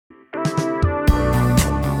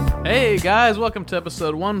Hey guys, welcome to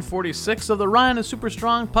episode 146 of the Ryan is Super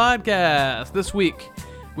Strong podcast. This week,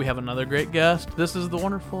 we have another great guest. This is the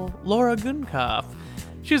wonderful Laura Gunkoff.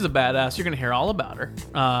 She's a badass. You're going to hear all about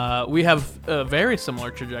her. We have a very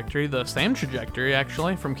similar trajectory, the same trajectory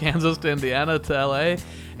actually, from Kansas to Indiana to LA.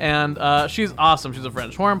 And she's awesome. She's a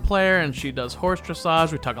French horn player and she does horse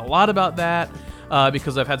dressage. We talk a lot about that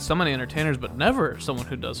because I've had so many entertainers, but never someone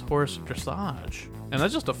who does horse dressage. And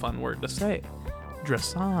that's just a fun word to say.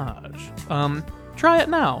 Dressage. Try it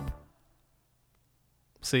now.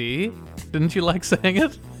 See? Didn't you like saying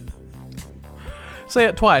it? Say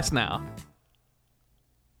it twice now.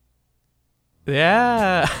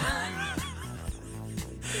 Yeah.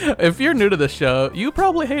 If you're new to the show, you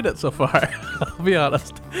probably hate it so far. I'll be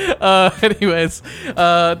honest. Anyways,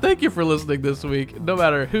 thank you for listening this week. No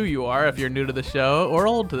matter who you are, if you're new to the show or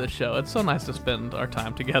old to the show, it's so nice to spend our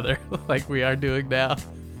time together like we are doing now.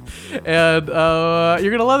 And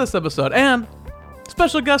you're going to love this episode. And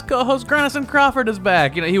special guest co-host Granison Crawford is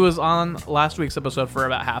back. You know, he was on last week's episode for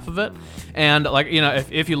about half of it. And, like, you know,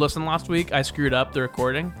 if you listened last week, I screwed up the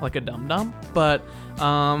recording like a dum-dum. But,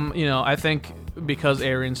 you know, I think because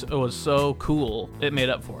Irene was so cool, it made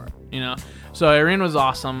up for it, you know? So Irene was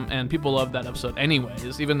awesome, and people loved that episode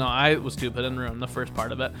anyways, even though I was stupid and ruined the first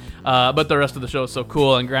part of it. But the rest of the show was so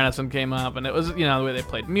cool, and Granison came up, and it was, you know, the way they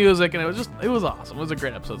played music, and it was awesome. It was a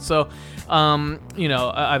great episode. So, you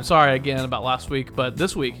know, I'm sorry again about last week, but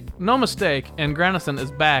this week, no mistake, and Granison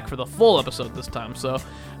is back for the full episode this time. So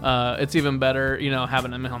it's even better, you know,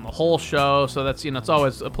 having him on the whole show. So that's, you know, it's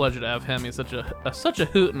always a pleasure to have him. He's such a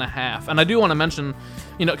hoot and a half. And I do want to mention,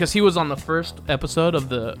 you know, because he was on the first episode of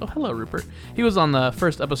the, oh, hello, Rupert. He was on the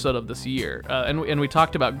first episode of this year, and we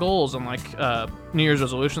talked about goals and like New Year's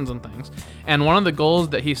resolutions and things. And one of the goals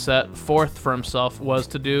that he set forth for himself was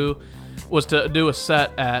to do a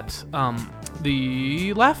set at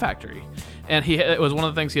the Laugh Factory. And it was one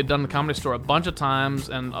of the things he had done in the Comedy Store a bunch of times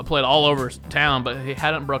and played all over town, but he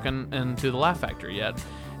hadn't broken into the Laugh Factory yet.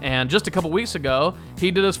 And just a couple weeks ago, he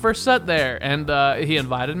did his first set there, and he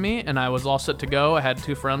invited me, and I was all set to go. I had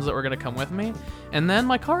two friends that were going to come with me, and then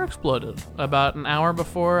my car exploded about an hour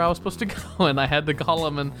before I was supposed to go, and I had to call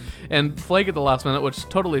him and flake at the last minute, which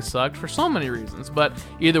totally sucked for so many reasons. But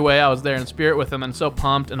either way, I was there in spirit with him and so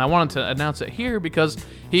pumped, and I wanted to announce it here because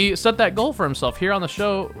he set that goal for himself here on the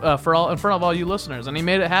show in front of all you listeners, and he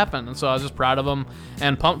made it happen. And so I was just proud of him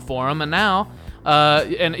and pumped for him, and now.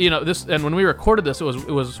 And you know this, and when we recorded this, it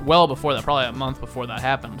was well before that, probably a month before that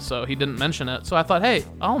happened. So he didn't mention it. So I thought, hey,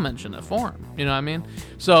 I'll mention it for him. You know what I mean?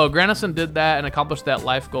 So Granison did that and accomplished that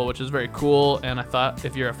life goal, which is very cool. And I thought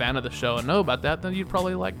if you're a fan of the show and know about that, then you'd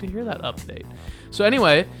probably like to hear that update. So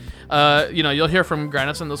anyway, you know, you'll hear from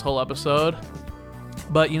Granison this whole episode.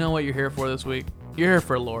 But you know what you're here for this week? You're here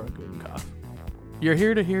for Laura Gunkoff. You're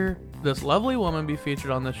here to hear this lovely woman be featured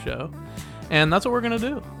on this show, and that's what we're gonna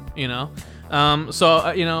do. You know.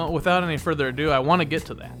 So, you know, without any further ado, I want to get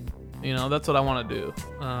to that. You know, that's what I want to do.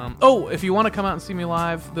 If you want to come out and see me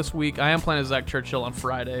live this week, I am playing at Zach Churchill on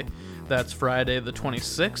Friday. That's Friday the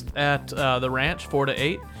 26th at the Ranch, 4 to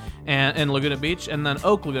 8, and in Laguna Beach, and then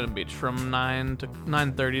Oak Laguna Beach from 9 to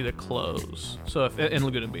 9:30 to close. So in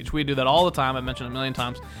Laguna Beach, we do that all the time. I've mentioned it a million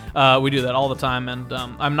times. We do that all the time, and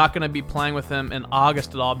I'm not going to be playing with him in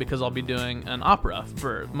August at all because I'll be doing an opera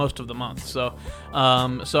for most of the month. So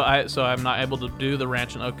I'm not able to do the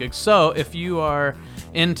Ranch and Oak gigs. So if you are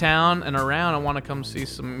in town and around and want to come see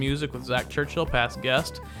some music with Zach Churchill, past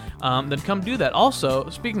guest, then come do that. Also,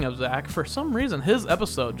 speaking of Zach, for some reason his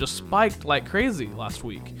episode just spiked like crazy last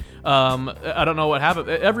week. I don't know what happened.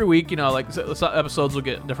 Every week, you know, like episodes will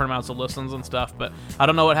get different amounts of listens and stuff, but I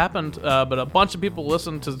don't know what happened. But a bunch of people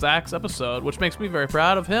listened to Zach's episode, which makes me very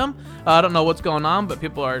proud of him. I don't know what's going on, but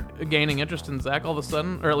people are gaining interest in Zach all of a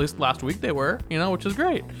sudden, or at least last week they were, you know, which is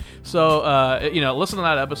great. So, you know, listen to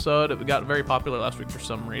that episode. It got very popular last week for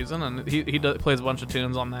some reason, and he plays a bunch of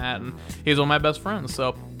tunes on that, and he's one of my best friends.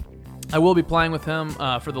 So I will be playing with him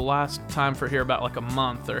for the last time for here about like a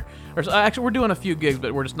month or actually we're doing a few gigs,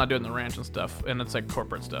 but we're just not doing the Ranch and stuff, and it's like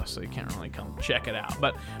corporate stuff, so you can't really come check it out.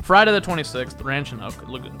 But Friday the 26th, the Ranch in Oak,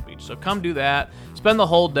 Laguna Beach. So come do that. Spend the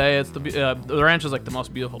whole day. It's the Ranch is like the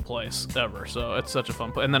most beautiful place ever, so it's such a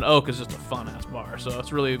fun place. And then Oak is just a fun ass bar, so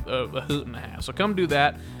it's really a hoot and a half. So come do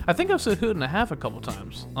that. I think I've said hoot and a half a couple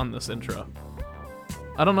times on this intro.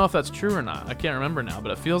 I don't know if that's true or not. I can't remember now,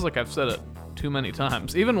 but it feels like I've said it too many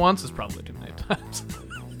times. Even once is probably too many times.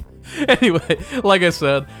 Anyway, like I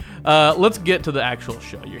said, let's get to the actual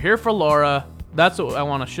show. You're here for Laura. That's what I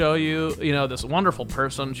want to show you. You know, this wonderful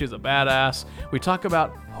person. She's a badass. We talk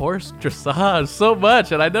about horse dressage so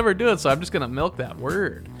much, and I never do it, so I'm just going to milk that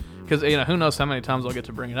word. because who knows how many times I'll get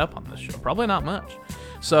to bring it up on this show. Probably not much.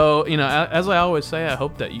 So as I always say, I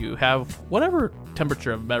hope that you have whatever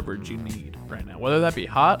temperature of beverage you need right now, whether that be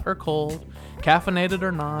hot or cold, caffeinated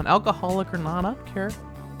or non, alcoholic or not. I don't care.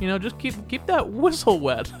 Just keep that whistle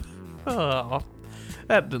wet. Oh,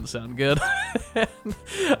 that didn't sound good.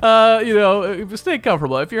 Stay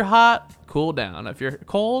comfortable. If you're hot, cool down. If you're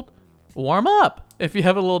cold, warm up. If you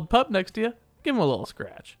have a little pup next to you, give him a little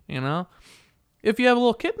scratch. If you have a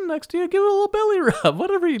little kitten next to you, give it a little belly rub.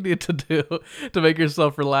 Whatever you need to do to make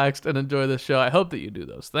yourself relaxed and enjoy this show. I hope that you do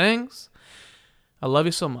those things. I love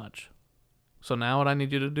you so much. So now what I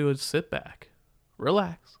need you to do is sit back,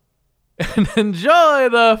 relax, and enjoy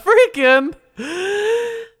the freaking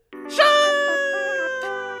show!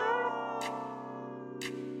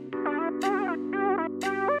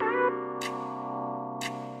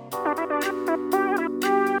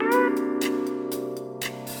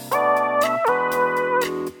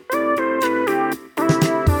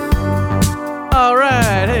 All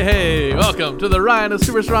right, hey, welcome to the Ryan is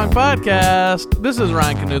Super Strong podcast. This is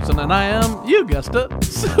Ryan Knutson, and I am, you guessed it,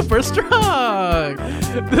 super strong.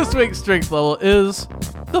 This week's strength level is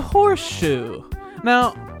the horseshoe.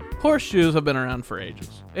 Now, horseshoes have been around for ages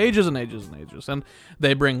and ages and ages, and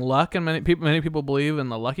they bring luck, and many people believe in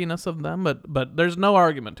the luckiness of them. But there's no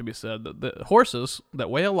argument to be said that the horses that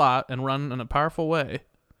weigh a lot and run in a powerful way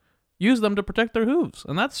use them to protect their hooves,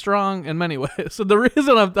 and that's strong in many ways. So the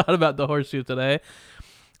reason I've thought about the horseshoe today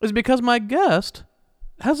is because my guest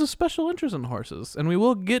has a special interest in horses, and we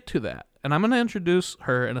will get to that. And I'm going to introduce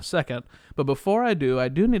her in a second, but before I do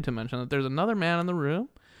need to mention that there's another man in the room,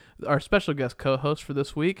 our special guest co-host for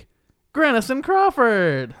this week, Grannison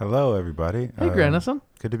Crawford. Hello, everybody. Hey, Grannison.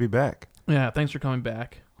 Good to be back. Yeah, thanks for coming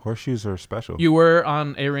back. Horseshoes are special. You were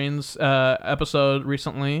on Aireen's episode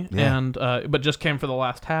recently, yeah. and but just came for the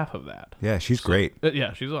last half of that. Yeah, she's great.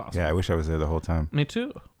 Yeah, she's awesome. Yeah, I wish I was there the whole time. Me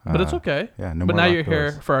too. But it's okay. Yeah, no But more now locked you're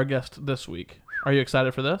doors. here for our guest this week. Are you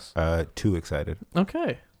excited for this? Too excited.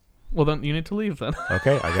 Okay. Well, then you need to leave then.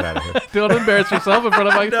 Okay, I get out of here. Don't embarrass yourself in front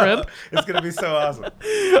of my friend. It's going to be so awesome. All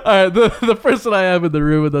right, the person I have in the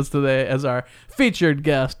room with us today as our featured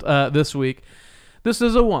guest this week, this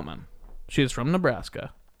is a woman. She's from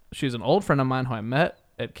Nebraska. She's an old friend of mine who I met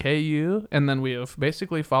at KU, and then we have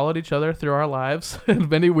basically followed each other through our lives in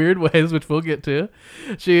many weird ways, which we'll get to.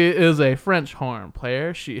 She is a French horn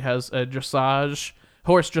player. She has a horse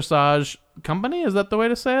dressage company. Is that the way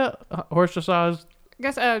to say it? Horse dressage? I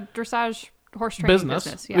guess a dressage horse training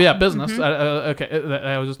business. Yeah, business. Mm-hmm. Okay,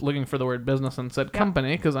 I was just looking for the word business and said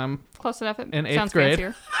company because I'm close enough. It in 8th sounds grade.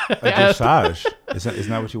 fancier. A dressage. Isn't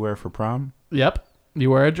that what you wear for prom? Yep,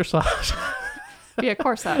 you wear a dressage. Be a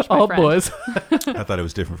corsage, my All friend. boys. I thought it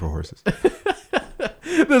was different for horses.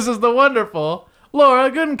 This is the wonderful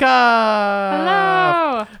Laura Gunkop.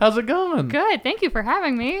 Hello. How's it going? Good. Thank you for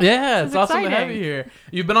having me. Yeah, This it's is awesome to have exciting. you here.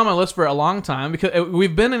 You've been on my list for a long time because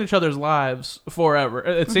we've been in each other's lives forever.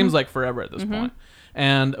 It seems like forever at this point.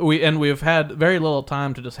 And we've had very little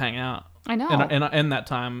time to just hang out. I know. In that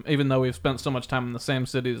time, even though we've spent so much time in the same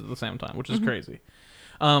cities at the same time, which is crazy.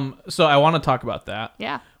 So I want to talk about that.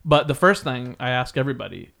 Yeah. But the first thing I ask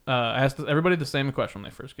everybody, the same question when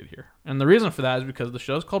they first get here. And the reason for that is because the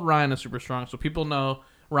show's called Ryan is Super Strong, so people know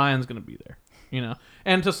Ryan's going to be there,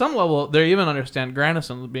 And to some level, they even understand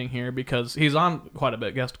Grannison being here because he's on quite a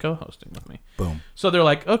bit guest co-hosting with me. Boom. So they're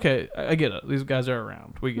like, okay, I get it. These guys are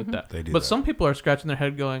around. We get that. They do But that. some people are scratching their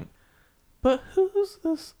head going, but who's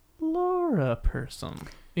this Laura person?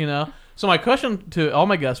 So my question to all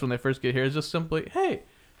my guests when they first get here is just simply, hey,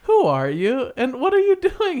 who are you and what are you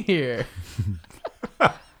doing here?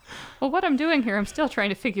 Well, what I'm doing here, I'm still trying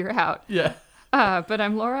to figure out. Yeah. But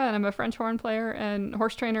I'm Laura, and I'm a French horn player and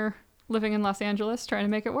horse trainer living in Los Angeles, trying to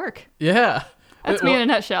make it work. Yeah. That's me in a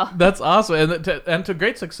nutshell. That's awesome. And to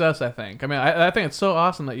great success, I think. I mean, I think it's so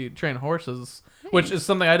awesome that you train horses, which is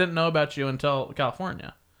something I didn't know about you until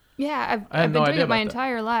California. Yeah, I had I've no been doing idea it my about that.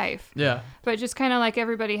 entire life. Yeah. But just kind of like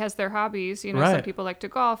everybody has their hobbies, Some Right. people like to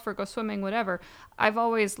golf or go swimming, whatever. I've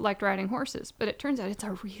always liked riding horses, but it turns out it's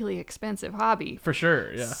a really expensive hobby. For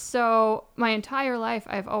sure, yeah. So my entire life,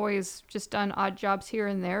 I've always just done odd jobs here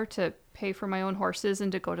and there to pay for my own horses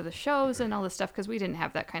and to go to the shows and all this stuff because we didn't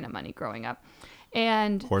have that kind of money growing up.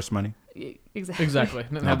 And Horse money? exactly.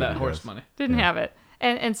 Didn't have that Nobody horse does. money. Didn't have it.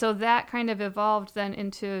 And so that kind of evolved then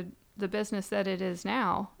into the business that it is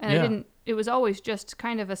now. And Yeah. it was always just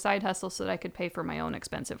kind of a side hustle so that I could pay for my own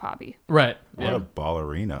expensive hobby. Right. What Yeah. a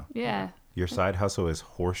ballerina. Yeah. Your side hustle is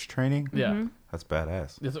horse training? Yeah. That's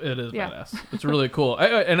badass. It is Yeah. badass. It's really cool,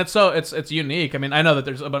 and it's unique. I mean, I know that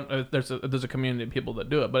there's a community of people that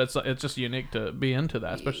do it, but it's just unique to be into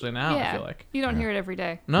that, especially now. Yeah. I feel like You don't hear it every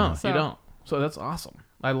day. no, So- you don't. So that's awesome.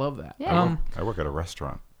 I love that. Yeah. I work at a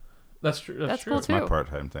restaurant. That's true. That's true. cool It's my too.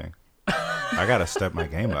 part-time thing. I got to step my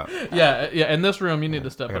game up. Yeah. In this room, you need to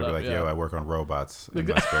I step got it to be up. like, yeah. yo, I work on robots in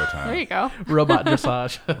my spare There you time. go. Robot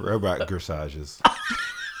dressage. Robot dressages.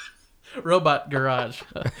 Robot garage.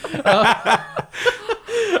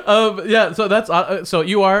 Yeah, so that's so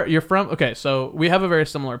you're from okay. So we have a very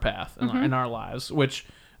similar path in our lives, which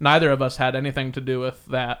neither of us had anything to do with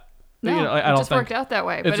that. No, You know, I it don't just think worked out that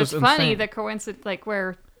way. it's But it's just funny insane. the coincidence, like how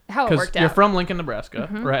it because worked you're out. from Lincoln, Nebraska,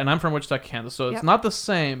 right? And I'm from Wichita, Kansas. So it's Yep. not the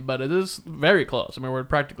same, but it is very close. I mean, we're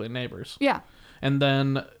practically neighbors. Yeah. And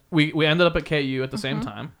then we ended up at KU at the same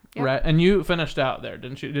time, Yep. right? And you finished out there,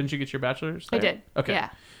 didn't you? Didn't you get your bachelor's I there? did. Okay. Yeah.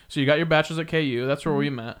 So you got your bachelor's at KU. That's where we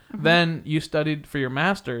met. Then you studied for your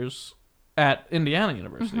master's at Indiana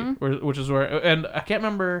University, which is where. And I can't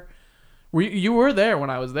remember. You were there when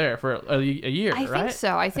I was there for a year, I right? think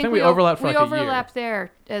so. I think we overlapped for we like a year. overlapped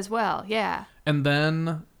there as well. Yeah. And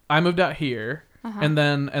then I moved out here. And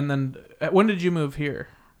then when did you move here?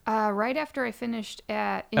 Right after I finished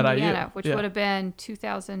at At IU, Indiana, which yeah. would have been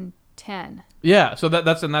 2010. Yeah, so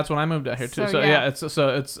that's when I moved out here too. So, So, yeah. it's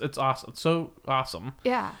awesome. It's so awesome.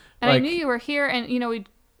 Yeah. And I Like- knew you were here, and we'd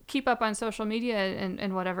keep up on social media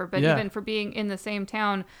and whatever. But Yeah. even for being in the same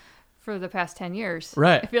town for the past 10 years,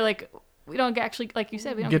 Right. I feel like we don't actually, like you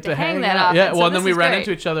said, we don't Get get to hang that out. often. Yeah, so well, and then this we is ran great.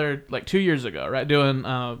 into each other like 2 years ago, right? Doing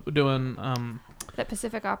that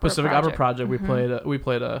Pacific Opera Opera project. Project. We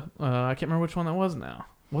played a I can't remember which one that was now.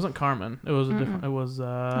 It wasn't Carmen. It was a different. It was It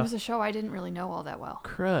was a show I didn't really know all that well.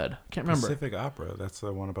 crud. Can't remember. Pacific Opera. That's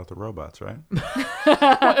the one about the robots, right?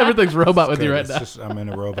 Everything's robot with you Good. right It's now. just, I'm in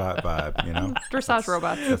a robot vibe, you know? Dressage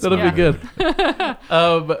robots. That's That'll my be good.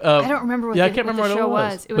 I don't remember what yeah, I the, can't what remember the what show it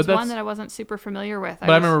was. was. It But was one that's- that I wasn't super familiar with. But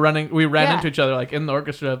I remember we ran Yeah. into each other like in the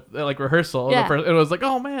orchestra, like rehearsal. Yeah. It was like,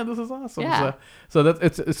 oh man, this is awesome. Yeah. So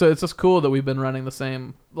it's just cool that we've been running the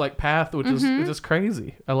same like path, which is it's just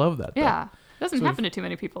crazy. I love that. though. Yeah. Doesn't So happen to too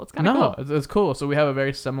many people. It's kind of No, cool. it's cool. So we have a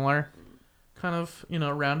very similar kind of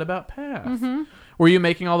roundabout path. Mm-hmm. Were you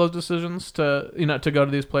making all those decisions to to go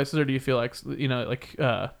to these places, or do you feel like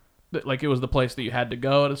like it was the place that you had to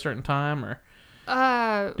go at a certain time, or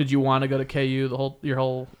did you want to go to KU your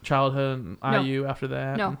whole childhood and No. IU after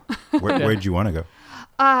that? No. Where'd you want to go?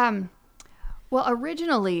 Well,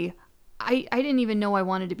 originally, I didn't even know I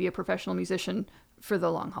wanted to be a professional musician for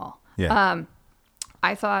the long haul. Yeah.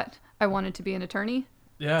 I thought I wanted to be an attorney.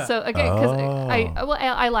 Yeah. So again, because Oh.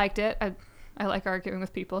 I liked it. I like arguing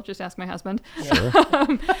with people. Just ask my husband. Sure.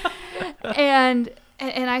 And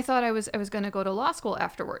I thought I was going to go to law school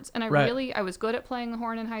afterwards. And Right. I was good at playing the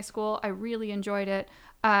horn in high school. I really enjoyed it.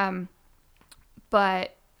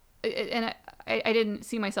 But I didn't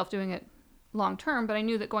see myself doing it long term, but I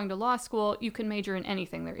knew that going to law school, you can major in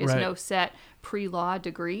anything. There is Right. no set pre-law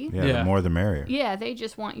degree. Yeah, Yeah. the more the merrier. Yeah, they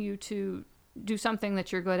just want you to do something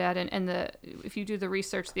that you're good at, and if you do the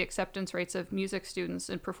research, the acceptance rates of music students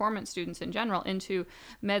and performance students in general into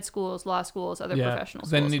med schools, law schools, other professional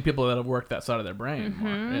Then you schools. need people that have worked that side of their brain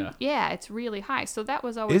more. Yeah. Yeah, it's really high. So that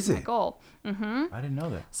was always Is my it? goal. I didn't know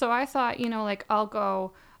that. So I thought, like I'll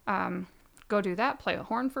go do that, play the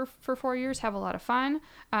horn for 4 years, have a lot of fun,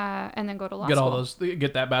 and then go to law school.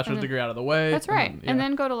 Get that bachelor's degree out of the way. That's right. And And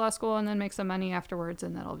then go to law school and then make some money afterwards,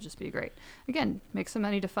 and that'll just be great. Again, make some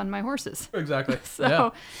money to fund my horses. exactly. So, yeah.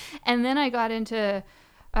 and then I got into,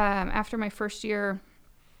 after my first or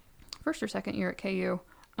second year at KU,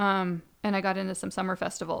 and I got into some summer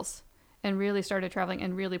festivals and really started traveling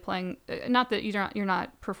and really playing. Not that you're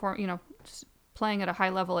not just playing at a high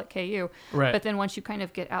level at KU, Right. but then once you kind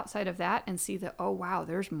of get outside of that and see that, oh wow,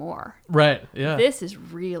 there's more. Right. Yeah. This is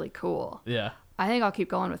really cool. yeah. I think I'll keep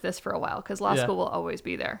going with this for a while because law Yeah. school will always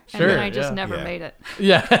be there. Sure, And then I just yeah. never Yeah. made it.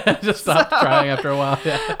 Yeah. Just stop trying after a while.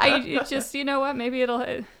 Yeah. It's just, you know what? Maybe it's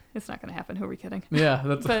not going to happen. Who are we kidding? Yeah.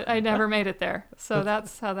 That's But I never made it there. So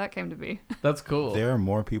that's how that came to be. that's cool. There are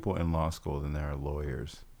more people in law school than there are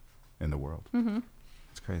lawyers in the world. Mm-hmm.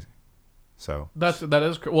 It's crazy. So That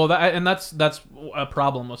is well. That's a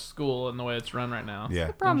problem with school and the way it's run right now.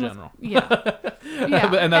 yeah, Problem in with- general.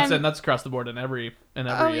 yeah. and that's across the board in every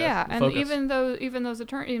Oh yeah, and focus. even those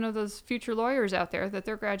attorneys, those future lawyers out there, that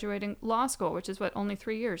they're graduating law school, which is only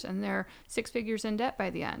 3 years, and they're 6 figures in debt by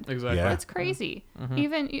the end. exactly. Yeah. It's crazy.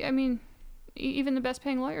 Even the best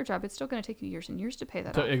paying lawyer job, it's still going to take you years and years to pay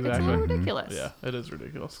that off. It's a Exactly. little ridiculous. Yeah, it is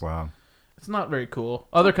ridiculous. wow. It's not very cool.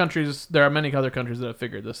 Other countries, there are many other countries that have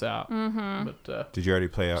figured this out. Mm-hmm. But did you already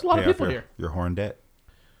pay a lot of off people here. your horn debt?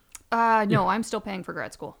 No, I'm still paying for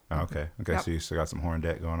grad school. Oh, okay. Okay, Yep. so you still got some horn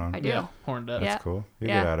debt going on? I do. yeah, horn debt. Yeah. That's cool. You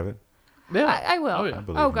Yeah. get out of it. Yeah, I will. Oh, yeah. I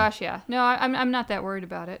believe Oh you. gosh, yeah. No, I'm not that worried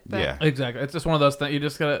about it. But Yeah. Exactly. It's just one of those things. You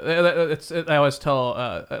just gotta. I always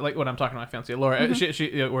tell, like when I'm talking to my fiancée Laura,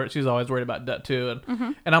 Mm-hmm. she's always worried about debt too,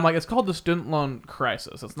 and I'm like, it's called the student loan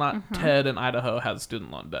crisis. It's not Ted in Idaho has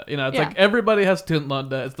student loan debt. You know, it's Mm-hmm. Yeah. like everybody has student loan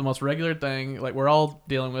debt. It's the most regular thing. Like we're all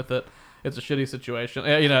dealing with it. It's a shitty situation.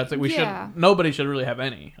 You know, it's like Yeah. nobody should really have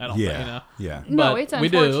any. I don't think. You know. Yeah. No, But it's we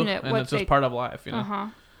do, unfortunate and what it's just they- part of life. You know. uh-huh.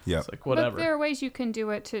 Yeah. It's like whatever. But there are ways you can do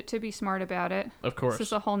it to be smart about it. Of course. This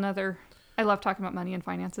is a whole nother. I love talking about money and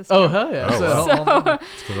finances. Oh too. hell yeah! Oh, So,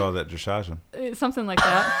 It's because all that dressage. Something like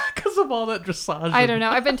that. because of all that dressage. I don't know.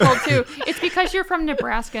 I've been told too. It's because you're from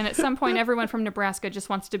Nebraska, and at some point, everyone from Nebraska just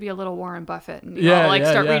wants to be a little Warren Buffett, and you all like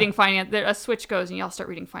start reading finance. A switch goes, and y'all start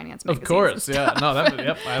reading finance magazines. Of course, and yeah. stuff. No, that.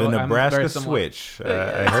 Yep. The Nebraska switch. I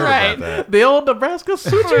heard right. about that. The old Nebraska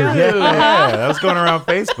switcheroo. Yeah, that was going around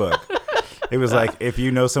Facebook. It was like, if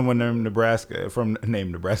you know someone named Nebraska, from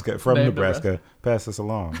Nebraska, pass this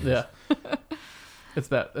along. Yeah. It's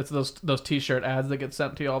those T-shirt ads that get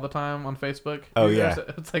sent to you all the time on Facebook. Oh, yeah.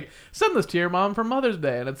 It's like, send this to your mom for Mother's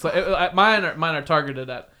Day, and it's like mine are targeted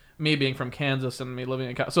at me being from Kansas and me living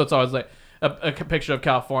in so it's always like a picture of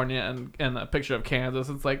California and a picture of Kansas.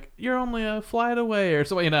 It's like, you're only a flight away or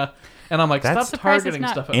something, you know. And I'm like, That's stop surprised it's targeting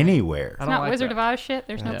not stuff at me. Anywhere. I It's don't not like Wizard that. of Oz shit.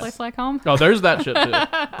 There's no Yes. place like home. Oh, there's that shit too.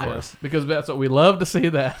 Of course. because that's what we love to see.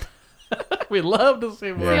 That we love to see.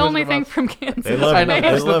 It's more the Wizard only of thing Oz. from Kansas. They love, I know, they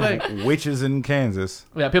that's the love thing. witches in Kansas.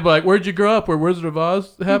 Yeah, people are like, where'd you grow up? Where Wizard of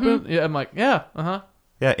Oz happened? Yeah, I'm like, yeah,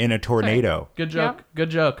 Yeah, in a tornado. good joke, Yep. good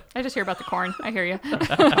joke. I just hear about the corn. I hear you.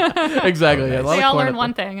 Exactly. Yeah, a lot They of all corn learn up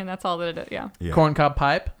one thing, and that's all that it is. Yeah. Yeah. Corn cob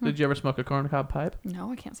pipe. Did you ever smoke a corn cob pipe?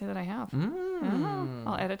 No, I can't say that I have. Oh,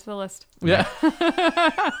 I'll add it to the list. Yeah.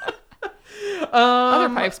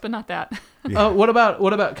 Other pipes, but not that. What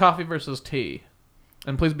about coffee versus tea?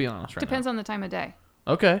 And please be honest right Depends on the time of day.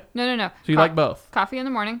 now. Okay. No. So you like both? Coffee in the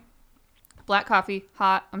morning, black coffee,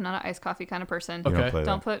 hot. I'm not an iced coffee kind of person. You Okay. don't play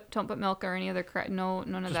Don't that. put milk or any other crap. No,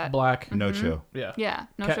 none of Just that. black. No chill. Yeah. Yeah,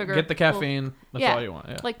 no sugar. Get the Well, caffeine. That's yeah, all you want.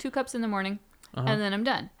 Yeah. like 2 cups in the morning, and then I'm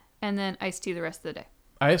done. And then iced tea the rest of the day,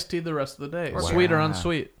 Iced tea the rest of the day. Or Sweet or Wow.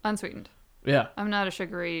 unsweet? unsweetened. Yeah. I'm not a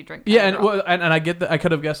sugary drink. Yeah, kind and of girl. and I get that. I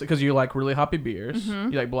could have guessed it because you like really hoppy beers. You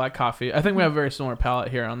like black coffee. I think we have a very similar palate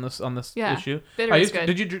here on this Yeah, issue. bitter I is used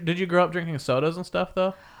to- good. did you grow up drinking sodas and stuff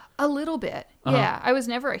though? A little bit. Uh-huh. Yeah, I was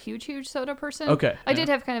never a huge soda person. Okay, I yeah. did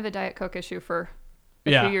have kind of a Diet Coke issue for a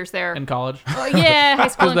Yeah, few years there. in college. Oh, yeah, high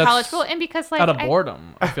school 'Cause and that's college school, and because like Out of I-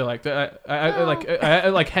 boredom, I feel like I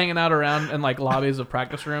like hanging out around in like lobbies of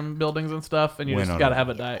practice room buildings and stuff, and you Win just on gotta it. have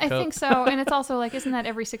a Diet I Coke. think so, and it's also like, isn't that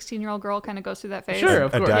every 16-year-old girl kind of goes through that phase? Sure,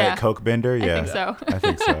 of A course. Diet Yeah. Coke bender? Yeah. think so. I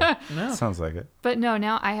think so. No. Sounds like it. But no,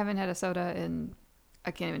 now I haven't had a soda in I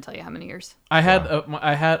can't even tell you how many years.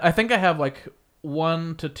 I think I have like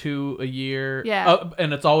 1 to 2 a year. Yeah.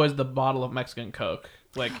 And it's always the bottle of Mexican Coke.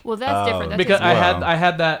 Like Well, that's different. That's because just- Wow. I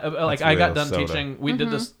had that like That's I got real done soda. teaching. We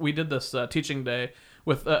Mm-hmm. did this teaching day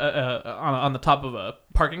with on the top of a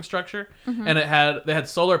parking structure, Mm-hmm. and they had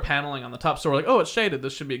solar paneling on the top. So we're like, oh, it's shaded.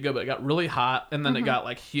 This should be good. But it got really hot, and then it got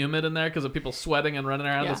like humid in there because of people sweating and running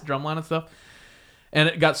around Mm-hmm. Yeah. this drumline and stuff. And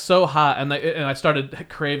it got so hot, and I started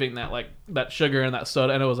craving that sugar and that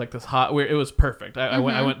soda, and it was like this hot. It was perfect. I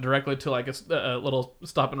Mm-hmm. went directly to like a little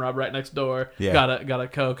Stop and Rob right next door. Yeah. Got a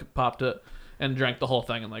Coke, popped it, and drank the whole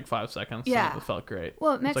thing in like 5 seconds. and Yeah. it felt great.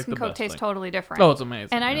 Well, It's, like, Mexican the Coke best tastes thing. totally different. Oh, it's amazing.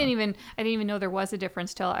 And I yeah. didn't even know there was a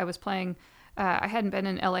difference till I was playing. I hadn't been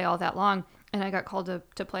in LA all that long, and I got called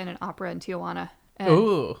to play in an opera in Tijuana. And,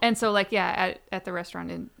 Ooh. And so like at the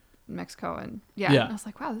restaurant in Mexico, and Yeah. and I was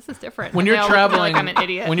like, wow, this is different. When And you're they all look at me traveling, like I'm an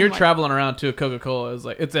idiot. when you're I'm like, traveling around too, Coca-Cola is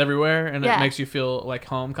like it's everywhere, and it Yeah. makes you feel like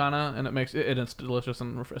home, kind of, and it's delicious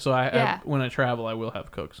and so Yeah. when I travel, I will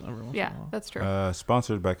have Cokes every once in yeah, a while. that's true.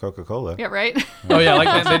 Sponsored by Coca-Cola. Yeah, right. Oh yeah,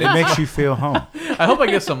 like they It did. makes you feel home. I hope I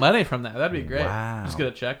get some money from that. That'd be great. Wow. Just get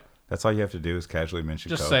a check. That's all you have to do is casually mention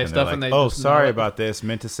Just Coke. say and stuff they're and like, they oh, just sorry know it." about this.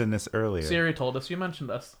 Meant to send this earlier. Siri told us you mentioned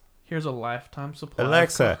us. Here's a lifetime supply.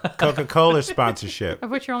 Alexa, Coca-Cola sponsorship. Of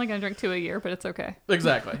which you're only going to drink 2 a year, but it's okay.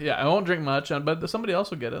 Exactly. Yeah, I won't drink much, but somebody else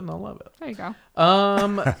will get it and they'll love it. There you go.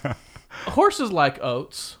 Horses like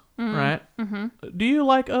oats, right? Mm-hmm. Do you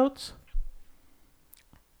like oats?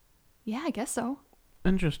 Yeah, I guess so.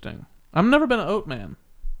 Interesting. I've never been an oat man.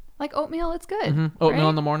 Like oatmeal, it's good. Mm-hmm. Oatmeal right?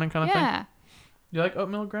 in the morning kind of thing. Yeah. You like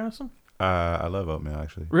oatmeal, Granison? I love oatmeal,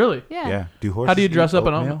 actually. Really? Yeah. Yeah. Do horses How do you eat dress up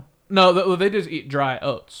an oatmeal? No, they just eat dry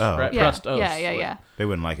oats, Oh, right? okay. Yeah, Pressed oats. yeah. They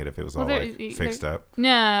wouldn't like it if it was all they're- like fixed up.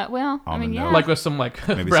 Nah, well, I mean, Almond yeah. milk. Like with some like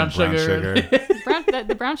Maybe brown some brown sugar. sugar.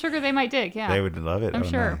 the brown sugar they might dig, yeah. They would love it. I'm Oh,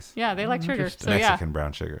 sure. nice. Yeah, they like sugar. So Mexican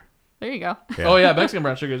brown sugar. there you go. Yeah. Oh yeah, Mexican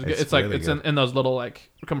brown sugar is good. It's It's like really it's good. in those little like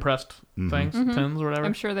compressed things, tins or whatever.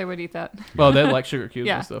 I'm sure they would eat that. Oh, they like sugar cubes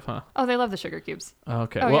Yeah. and stuff, huh? Oh, they love the sugar cubes.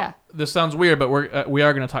 Okay. Oh, well, yeah. this sounds weird, but we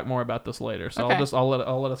are going to talk more about this later. So Okay.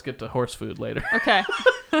 I'll let us get to horse food later. Okay.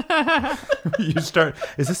 You start.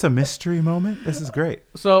 Is this a mystery moment? This is great.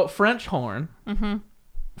 So French horn,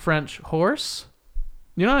 French horse.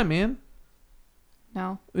 You know what I mean?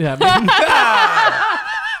 No. Yeah. I mean,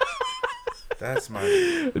 That's my.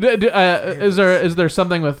 is there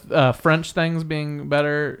something with French things being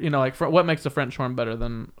better? You know, like what makes a French horn better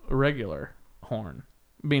than a regular horn,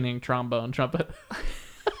 meaning trombone, trumpet?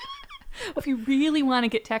 If you really want to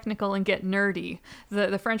get technical and get nerdy,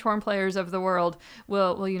 the French horn players of the world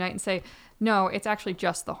will unite and say, no, it's actually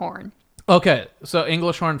just the horn. Okay, so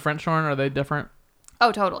English horn, French horn, are they different?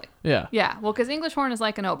 Oh, totally. Yeah. Yeah. Well, because English horn is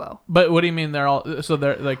like an oboe. But what do you mean they're all? So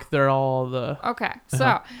they're all the. Okay.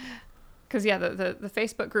 So, because the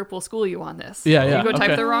Facebook group will school you on this. Yeah, yeah, You go type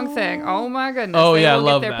okay. the wrong thing. Oh my goodness. Oh they yeah, I will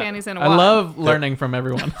love get their that. panties in a I wad. love learning from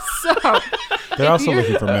everyone. So, They're also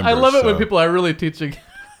looking for members. I love it when so- people are really teaching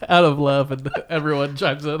out of love and everyone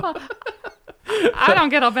chimes in. I don't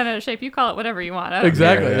get all bent out of shape. You call it whatever you want. I don't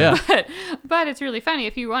Exactly. Yeah, Yeah. But it's really funny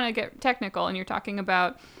if you want to get technical and you're talking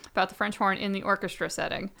about the French horn in the orchestra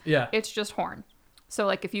setting. Yeah. It's just horn. So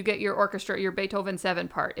like if you get your orchestra, your Beethoven 7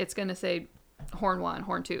 part, it's going to say horn 1,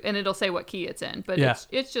 horn 2, and it'll say what key it's in. But Yeah.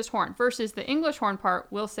 it's just horn. Versus the English horn part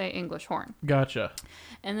will say English horn. Gotcha.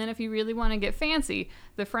 And then if you really want to get fancy,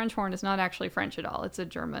 the French horn is not actually French at all. It's a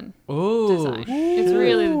German Ooh. design. It's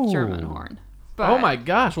really the German horn. But Oh my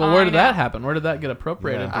gosh. Well, where I did that know. happen? Where did that get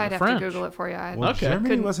appropriated Yeah. to I'd the have French? to Google it for you. Well, Okay. Germany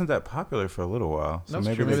Couldn't- wasn't that popular for a little while, so That's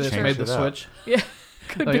maybe true. they Maybe they just changed made the it up. switch. Yeah.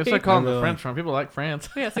 Could I guess be. they're calling the Maybe French from people like France.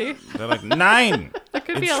 Yeah, see? They're like 9.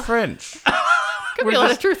 Could be It's a, French. could be a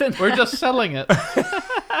lot of truth in We're just selling it.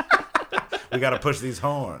 We got to push these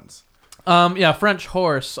horns. Yeah, French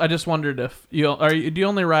horse. I just wondered if do you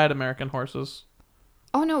only ride American horses?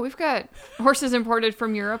 Oh no, we've got horses imported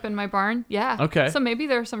from Europe in my barn. Yeah. Okay. So maybe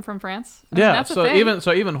there's some from France. I mean, Yeah. that's a So thing.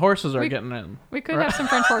 even horses are We- getting in. we could have some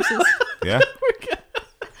French horses. Yeah.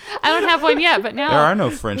 I don't have one yet, but now There are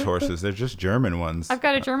no French horses. They're just German ones. I've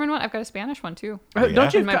got a German one. I've got a Spanish one too. Oh, Don't yeah?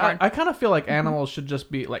 you? In my barn. I kind of feel like animals should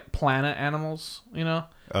just be like planet animals. You know.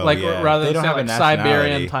 Oh, Like yeah. rather They than don't say have like a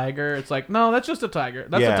Siberian nationality. tiger, it's like no, that's just a tiger.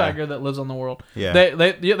 That's Yeah. a tiger that lives on the world. Yeah.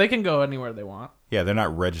 They can go anywhere they want. Yeah, they're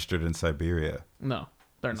not registered in Siberia. No,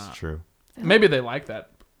 they're That's not. true. Maybe they like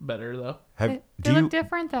that better though. They Do look you?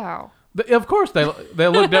 different though. Of course they look.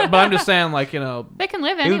 But I'm just saying, like They can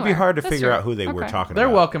live It anywhere. would be hard to That's figure true. out who they were Okay. talking they're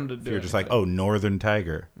about. welcome to do. If you're just like, anything. oh, northern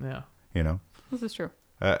tiger, Yeah. you know. This is true.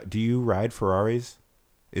 Do you ride Ferraris?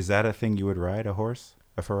 Is that a thing you would ride? A horse?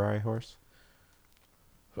 A Ferrari horse?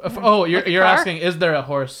 Oh, you're Like a you're car? asking, is there a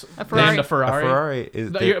horse A Ferrari. named a A Ferrari? Ferrari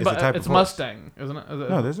is, No, is a but type it's of horse. Mustang, isn't it? Is it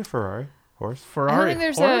No, there's a Ferrari horse. I don't Ferrari think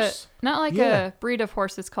there's horse. not like Yeah. a breed of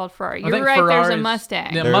horse that's called Ferrari. I You're think right. There's a Ferraris-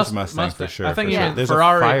 Mustang. Yeah, There's Mustang Mustang for sure, I think for sure. even There's a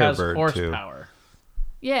Ferrari has Firebird, too. horsepower.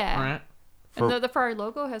 Yeah. All right. For- And the Ferrari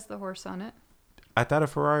logo has the horse on it. I thought a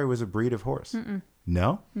Ferrari was a breed of horse.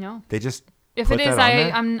 No? No. They just If put it is,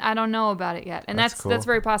 that on there? I don't know about it yet, and That's that's cool.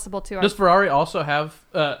 very possible too. Does Ferrari also have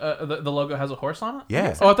the logo has a horse on it?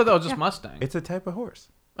 Yeah. Oh, I thought that was just Yeah. Mustang. It's a type of horse.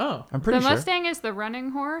 Oh. I'm The pretty sure. Mustang is the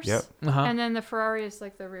running horse. Yep. Uh-huh. And then the Ferrari is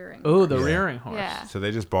like the rearing. Oh, the Yeah. rearing horse. Yeah. So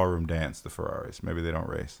they just ballroom dance, the Ferraris. Maybe they don't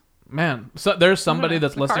race. Man, so there's somebody know.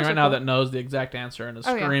 that's The listening cars right are now cool. that knows the exact answer and is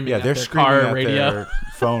Oh, yeah. screaming Yeah, at they're their screaming car at radio. their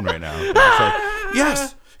phone right now. They're just like,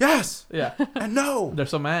 yes, yes, Yeah. and no. They're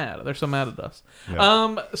so mad. They're so mad at us.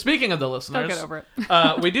 Yeah. Speaking of the Don't listeners, get over it.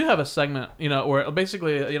 we do have a segment, where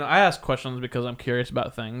basically, I ask questions because I'm curious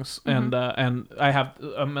about things, and I have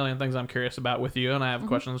a million things I'm curious about with you, and I have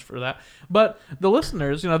questions for that. But the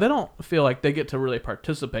listeners, they don't feel like they get to really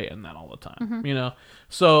participate in that all the time,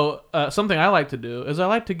 So something I like to do is I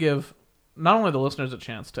like to give not only the listeners a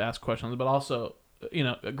chance to ask questions, but also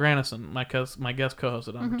Granison, my guest co-host,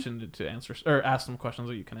 an opportunity to answer or ask some questions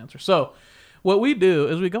that you can answer. So, what we do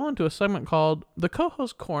is we go into a segment called the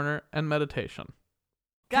Co-host Corner and Meditation.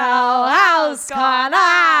 Co-host Corner.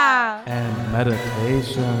 And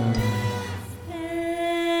meditation.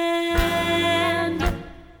 Spend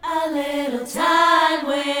a little time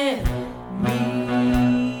with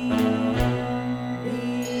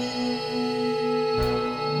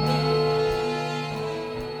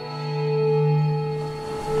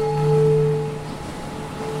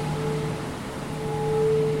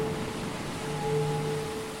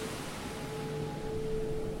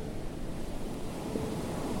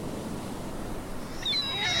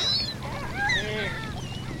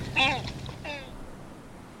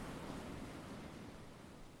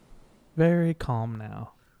Very calm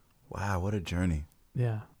now. Wow, what a journey.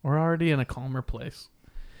 Yeah, we're already in a calmer place.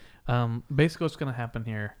 Basically what's going to happen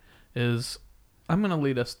here is I'm going to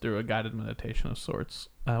lead us through a guided meditation of sorts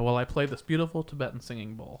while I play this beautiful Tibetan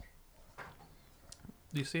singing bowl.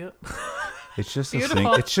 Do you see it? It's just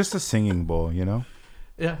Beautiful. it's just a singing bowl, you know?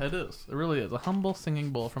 Yeah, it is. It really is. A humble singing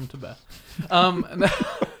bowl from Tibet.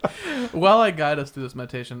 While I guide us through this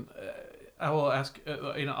meditation, I will ask,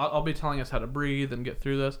 I'll be telling us how to breathe and get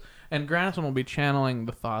through this. And Granison will be channeling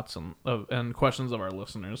the thoughts and questions of our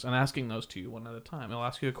listeners and asking those to you one at a time. He'll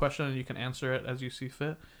ask you a question and you can answer it as you see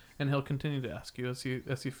fit. And he'll continue to ask you as you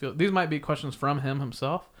feel. These might be questions from him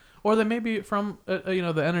himself, or they may be from the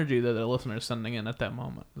energy that the listener is sending in at that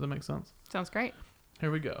moment. Does that make sense? Sounds great.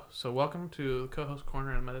 Here we go. So welcome to the Co-Host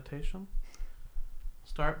Corner and Meditation.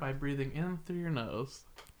 Start by breathing in through your nose,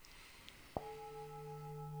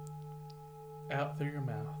 out through your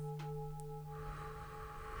mouth.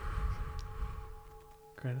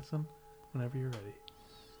 Grandison, whenever you're ready.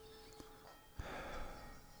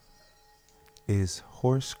 Is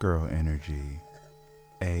horse girl energy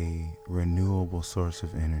a renewable source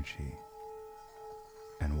of energy?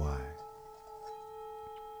 And why?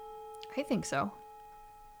 I think so.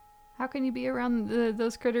 How can you be around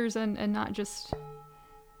those critters and not just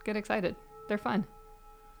get excited? They're fun.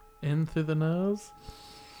 In through the nose,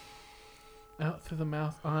 out through the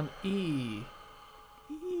mouth on E.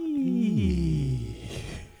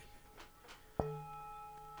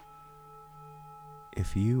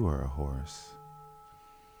 If you were a horse,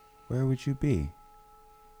 where would you be?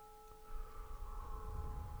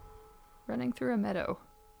 Running through a meadow.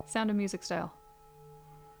 Sound of Music style.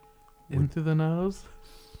 In through the nose,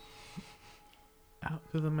 out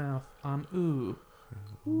through the mouth on ooh.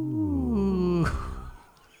 Ooh.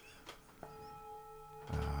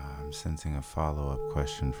 I'm sensing a follow-up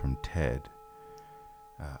question from Ted,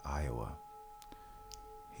 Iowa.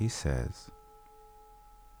 He says,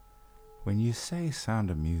 when you say Sound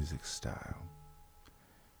of Music style,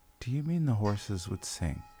 do you mean the horses would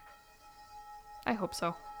sing? I hope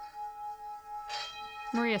so.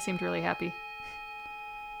 Maria seemed really happy.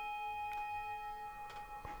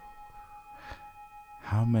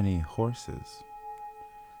 How many horses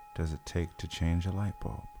does it take to change a light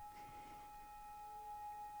bulb?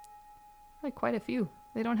 Like quite a few.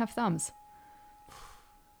 They don't have thumbs.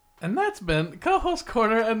 And that's been Co-Host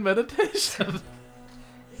Corner and Meditation.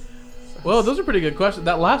 Well, those are pretty good questions.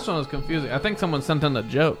 That last one was confusing. I think someone sent in a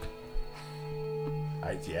joke.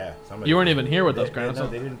 You weren't even here with us,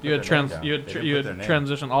 Grandson. You had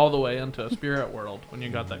transitioned all the way into a spirit world when you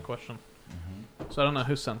got that question. So I don't know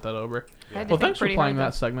who sent that over. I had to Well, think thanks for pretty playing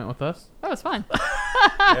hard, that segment with us. That was fun.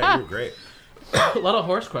 Yeah, you were great. A lot of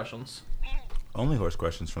horse questions. Only horse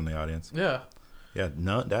questions from the audience. Yeah. Yeah,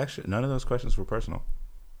 none of those questions were personal.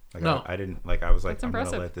 Like, No. I didn't, like, I was like, That's I'm going to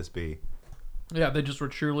impressive. let this be. Yeah, they just were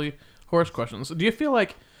truly horse questions. Do you feel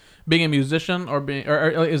like being a musician or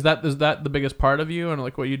is that the biggest part of you and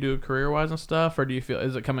like what you do career-wise and stuff, or do you feel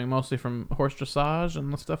is it coming mostly from horse dressage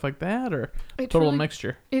and stuff like that, or total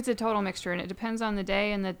mixture? It's a total mixture, and it depends on the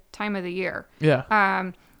day and the time of the year.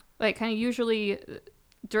 Yeah. Like kind of usually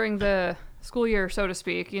during the school year, so to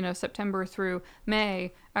speak, September through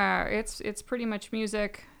May, it's pretty much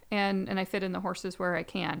music, and I fit in the horses where I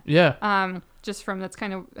can. Yeah. Just from that's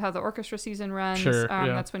kind of how the orchestra season runs. Sure, yeah.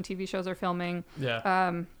 That's when TV shows are filming.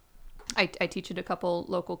 Yeah. I teach at a couple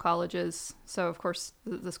local colleges, so of course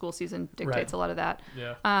the school season dictates Right. a lot of that.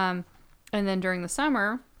 Yeah. And then during the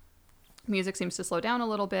summer, music seems to slow down a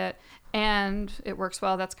little bit, and it works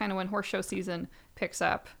well. That's kind of when horse show season picks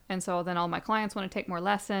up, and so then all my clients want to take more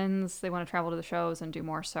lessons. They want to travel to the shows and do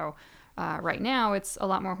more. So right now, it's a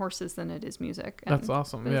lot more horses than it is music. And That's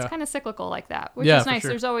awesome. It's Yeah. kind of cyclical like that, which Yeah, is for nice. sure.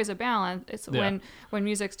 There's always a balance. It's Yeah. when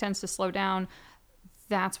music tends to slow down.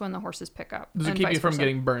 That's when the horses pick up. Does it and keep vice you from versa.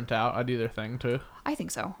 getting burnt out at either thing too? I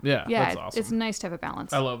think so. Yeah, Yeah, that's awesome. it's nice to have a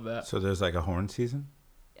balance. I love that. So there's like a horn season?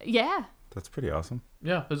 Yeah, That's pretty awesome.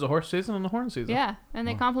 Yeah, there's a horse season and a horn season. yeah, and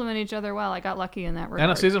they complement each other well. I got lucky in that regard.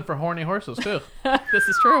 And a season for horny horses too. This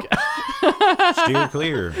is true. Steer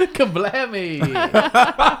clear. Kablammy!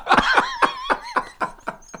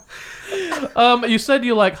 You said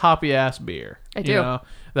you like hoppy ass beer. I do. You know,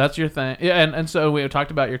 that's your thing. Yeah, and so we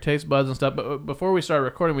talked about your taste buds and stuff. But before we started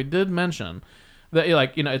recording, we did mention that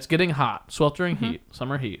it's getting hot, sweltering heat,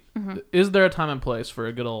 summer heat. Is there a time and place for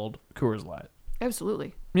a good old Coors Light?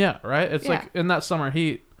 Absolutely. Yeah, right. It's Yeah. like in that summer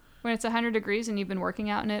heat. When it's 100 degrees and you've been working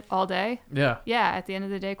out in it all day, Yeah. yeah, at the end of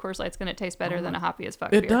the day, Coors Light's going to taste better than a hoppy as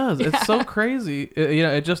fuck It beer. does. It's so crazy.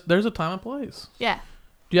 It just there's a time and place. Yeah.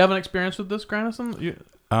 Do you have an experience with this, Granison?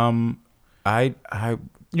 I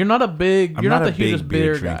You're not a big. I'm You're not the a big hugest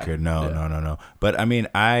beer drinker. guy. No, Yeah. no. But I mean,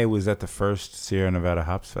 I was at the first Sierra Nevada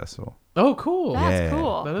Hops Festival. Oh, cool. That's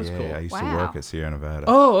cool. That is yeah, cool. I used to Wow. work at Sierra Nevada.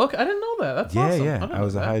 Oh, okay. I didn't know that. That's yeah, awesome. yeah. didn't I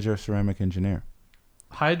was know a that. hydroceramic engineer.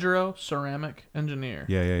 Hydro ceramic engineer.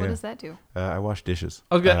 Yeah. What does that do? I wash dishes.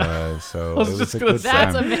 I was gonna- So I was it was just a gonna good say-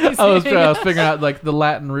 That's time. amazing. I was figuring out like the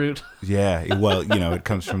Latin root. Yeah, well, it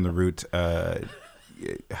comes from the root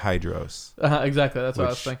hydros, Exactly. That's what I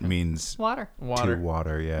was which thinking. Water. means Water. to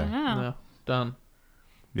water. Yeah, Yeah. No, done.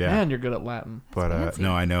 yeah. Man, you're good at Latin. But fancy.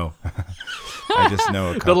 no, I know. I just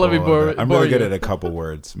know a couple. Don't let me bore- I'm bore really good you. at a couple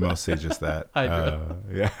words, mostly just that. Hydro.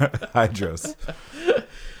 Yeah, hydros.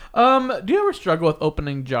 Do you ever struggle with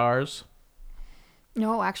opening jars?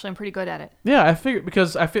 No, actually, I'm pretty good at it. Yeah, I figured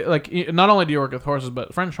because I feel like not only do you work with horses,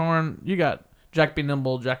 but French horn, you got Jack be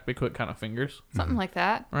nimble, Jack be quick kind of fingers, Something like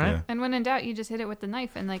that. right? Yeah. And when in doubt, you just hit it with the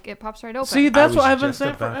knife and like it pops right open. See, that's I what was I've been just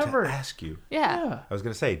saying about forever. To ask you. yeah. I was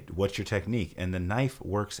gonna say, what's your technique? And the knife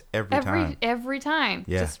works every time. Every time.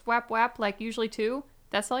 Yeah. Just whap, like usually 2.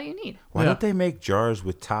 That's all you need. Why Yeah. don't they make jars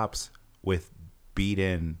with tops with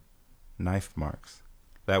beat-in knife marks?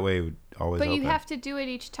 That way, it would always. But you open. have to do it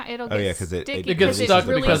each time. It'll Oh, get yeah, 'cause it sticky It gets stuck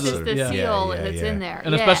it because releases of- the yeah. seal Yeah, that's yeah. in there.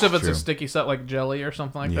 And yeah. especially if it's True. a sticky stuff like jelly or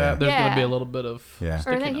something like Yeah. that, there's going to be Yeah. a little bit of Yeah. Or I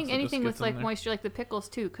stickiness think that just anything gets with in like there. moisture, like the pickles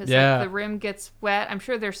too, because Yeah. like the rim gets wet. I'm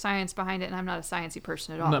sure there's science behind it, and I'm not a sciencey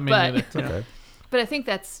person at all. Not me but neither. Yeah. Okay. but I think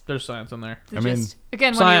that's There's science in there. the I mean, gist.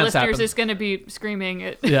 Again, one of your science listeners happens. is going to be screaming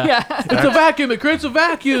it. Yeah. It's a vacuum. It creates a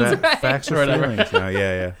vacuum. Facts Or or whatever. feelings. No,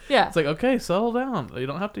 yeah. yeah. It's like, okay, settle down. You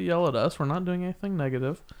don't have to yell at us. We're not doing anything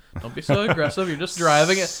negative. Don't be so aggressive. You're just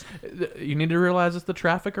driving it. You need to realize it's the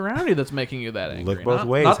traffic around you that's making you that angry. Look both not,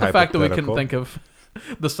 ways, Not the fact that we couldn't hypothetical. think of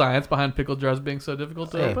the science behind pickle jars being so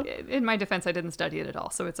difficult to Hey. open. In my defense, I didn't study it at all,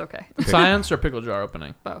 so it's okay. Science or pickle jar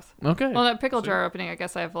opening? Both. Okay. Well, that pickle jar opening, I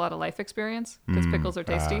guess I have a lot of life experience because pickles are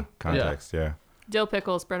tasty. Context, yeah. Dill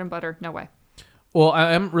pickles, bread and butter, no way. Well,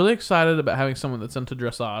 I am really excited about having someone that's into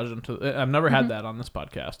dressage. I've never had that on this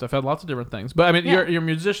podcast. I've had lots of different things, but I mean, Yeah. you're a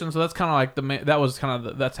musician, so that's kind of like that was kind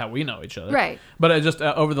of that's how we know each other, Right. But I just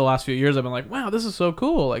over the last few years, I've been like, wow, this is so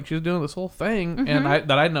cool. Like she's doing this whole thing, and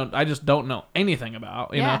I just don't know anything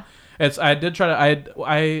about. You know, I did try to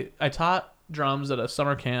I taught drums at a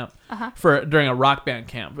summer camp during a rock band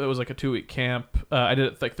camp. It was like a 2-week camp. I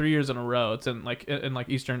did it like 3 years in a row. It's in like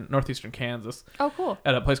northeastern Kansas. Oh, cool.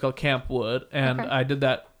 At a place called Camp Wood, and Okay. I did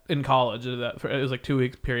that in college. I did that it was like 2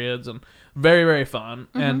 week periods, and very very fun.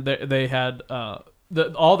 And they had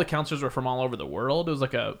all the counselors were from all over the world. It was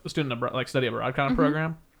like a student study abroad kind of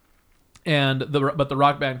program, and but the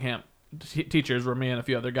rock band camp teachers were me and a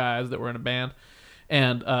few other guys that were in a band.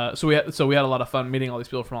 And so we had a lot of fun meeting all these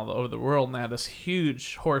people from all over the world, and they had this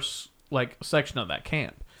huge horse like section of that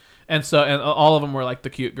camp. And all of them were like the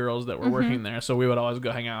cute girls that were working there. So we would always go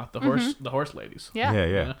hang out with the horse ladies. Yeah. Yeah.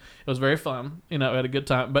 You know? It was very fun. You know, we had a good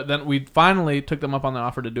time. But then we finally took them up on the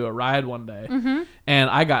offer to do a ride one day. And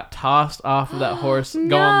I got tossed off of that horse going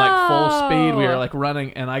like full speed. We were like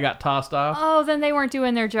running, and I got tossed off. Oh, then they weren't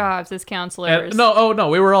doing their jobs as counselors. And, no,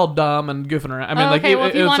 we were all dumb and goofing around. I mean, okay, well,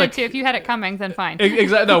 if you was wanted like, to, if you had it coming, then fine.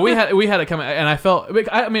 Exactly. No, we had it coming, and I felt.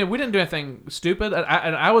 I mean, we didn't do anything stupid,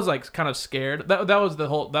 and I was like kind of scared. That was the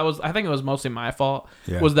whole. That was. I think it was mostly my fault.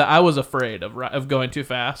 Yeah. Was that I was afraid of going too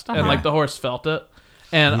fast, and like the horse felt it,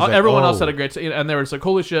 and He's like, everyone else "Oh." had a great. And they were just like,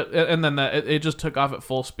 "Holy shit!" And then it just took off at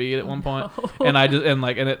full speed at one point, and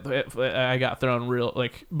I got thrown real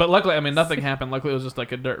like. But luckily, I mean, nothing happened. Luckily, it was just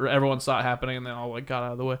like a dirt. Everyone saw it happening, and they all like got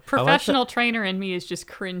out of the way. Professional trainer in me is just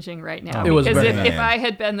cringing right now. It was because bad. if I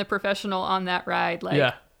had been the professional on that ride, like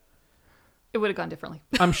Yeah. it would have gone differently.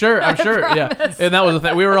 I'm sure, yeah. And that was the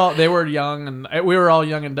thing. They were young, and we were all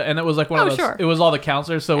young, and it was like one of Oh, those. sure. It was all the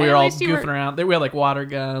counselors, so we At were all least you goofing were- around. We had like water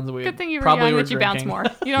guns. We Good thing you were probably young were that you bounce drinking. more.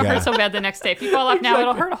 You don't Yeah. hurt so bad the next day. If you fall off now,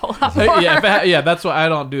 it'll hurt a whole lot more. Yeah, that's why I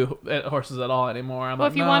don't do horses at all anymore. I'm Well,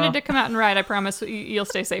 like, if you no. wanted to come out and ride, I promise you'll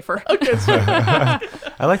stay safer. I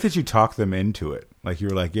like that you talked them into it. Like you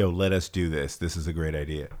were like, "Yo, let us do this. This is a great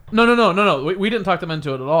idea." No. We didn't talk them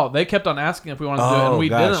into it at all. They kept on asking if we wanted to do it, and we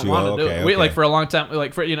got didn't you. want to do Okay, it. We like okay. for a long time,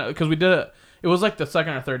 like for because we did it. It was like the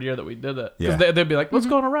second or third year that we did it. Yeah. Because they'd be like, "Let's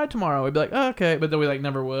go on a ride tomorrow." We'd be like, "Oh, okay," but then we like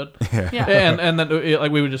never would. Yeah. and then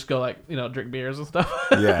like we would just go like drink beers and stuff.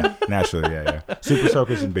 Yeah, naturally, yeah. Super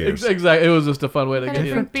soakers and beers. Exactly. It was just a fun way to Gotta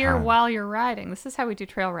get drink beer time. while you're riding. This is how we do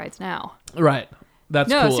trail rides now. right. That's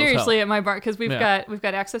No, cool as seriously, hell. at my bar because we've Yeah.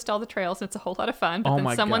 got access to all the trails. And it's a whole lot of fun. But Oh then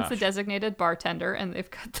my someone's the gosh. designated bartender, and they've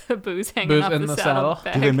got the booze hanging Booze off in the the saddle saddle.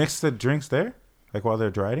 bag. Do they mix the drinks there, like while they're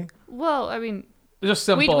riding? Well, I mean, Just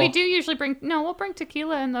simple. We do usually we'll bring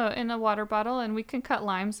tequila in a water bottle, and we can cut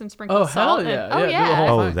limes and sprinkle Oh, salt. hell yeah. And, Yeah, do the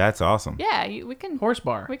whole Oh, thing. that's awesome. yeah, we can Horse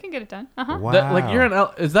bar. we can get it done. Uh-huh. Wow. Like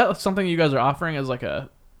you're is that something you guys are offering as like a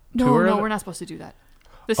No, tour? no, of it? we're not supposed to do that.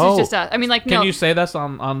 This Oh. is just us. I mean, like, Can no, you say this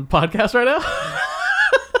on podcast right now?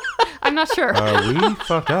 I'm not sure. We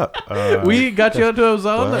fucked up. We got you into a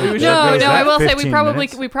zone that we should. No, Is no, that I will say 15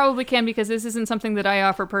 minutes? we probably can, because this isn't something that I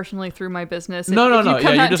offer personally through my business. No. You Yeah, come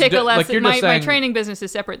you're out and just take a like, lesson. you're just My saying- training business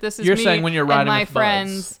is separate. This is You're me saying when you're riding and my with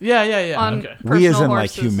friends buds. Yeah. on Okay. personal we as in like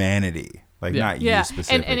horses. humanity, like Yeah. not Yeah, you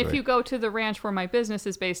specifically. and if you go to the ranch where my business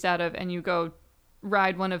is based out of, and you go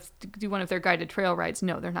do one of their guided trail rides,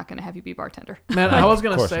 no, they're not going to have you be bartender. Man, I was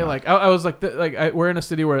gonna course say not. like I was like we're in a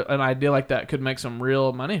city where an idea like that could make some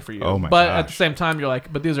real money for you. Oh my But at the gosh. same time, you're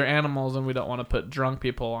like, but these are animals, and we don't want to put drunk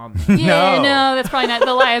people on. Yeah, No. no, that's probably not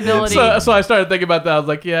the liability. so I started thinking about that. I was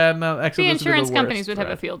like, yeah, no, actually, the this would be insurance the companies worst would have a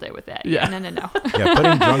ride. field day with that. Yeah. No. yeah,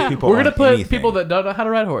 putting drunk people. We're gonna on put anything. people that don't know how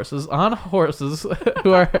to ride horses on horses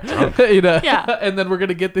who are, you know, Yeah. and then we're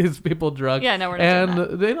gonna get these people drunk. Yeah, no, we're not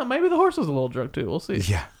doing and they know maybe the horse is a little drunk too. We'll see.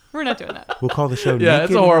 Yeah, We're not doing that. we'll call the show. Yeah, Naked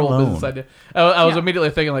it's a horrible and business Alone. idea. I was Yeah. immediately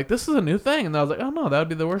thinking like, this is a new thing, and I was like, oh no, that would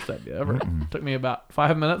be the worst idea ever. Took me about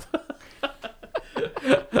 5 minutes,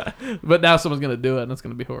 but now someone's gonna do it, and it's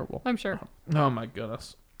gonna be horrible. I'm sure. Oh my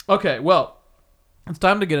goodness. Okay, well, it's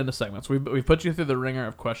time to get into segments. We've put you through the ringer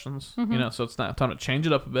of questions, you know, so it's time to change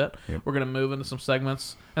it up a bit. Yep. We're gonna move into some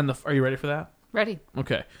segments, and are you ready for that? Ready.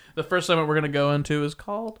 Okay. The first segment we're going to go into is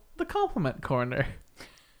called the Compliment Corner.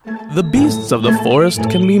 The beasts of the forest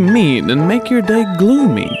can be mean and make your day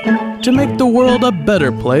gloomy. To make the world a better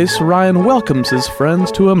place, Ryan welcomes his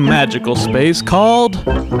friends to a magical space called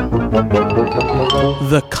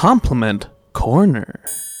the Compliment Corner.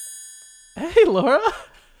 Hey, Laura.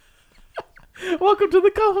 Welcome to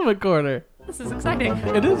the Compliment Corner. This is exciting.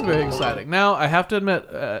 It is very exciting. Now, I have to admit,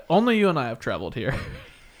 only you and I have traveled here.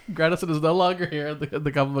 Gradison is no longer here at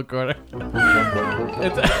the Compliment Corner.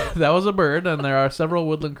 That was a bird, and there are several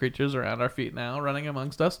woodland creatures around our feet now, running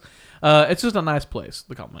amongst us. It's just a nice place,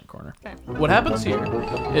 the Compliment Corner. Okay. What happens here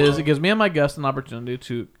is it gives me and my guests an opportunity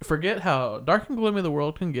to forget how dark and gloomy the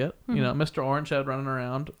world can get. You know, Mr. Orangehead running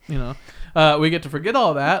around. You know, we get to forget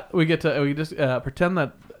all that. We just pretend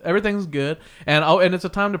that everything's good, and it's a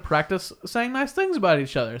time to practice saying nice things about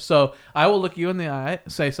each other. So I will look you in the eye,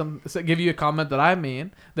 give you a comment that I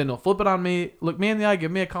mean, then you'll flip it on me, look me in the eye, give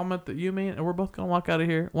me a comment that you mean, and we're both gonna walk out of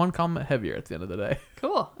here one comment heavier at the end of the day.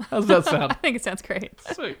 Cool. How's that sound? I think it sounds great.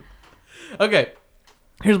 Sweet. Okay,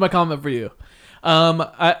 here's my comment for you.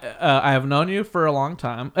 I have known you for a long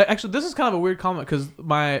time. Actually, this is kind of a weird comment because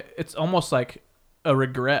it's almost like a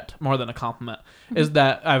regret more than a compliment. Is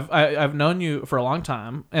that I've known you for a long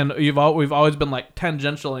time, and we've always been like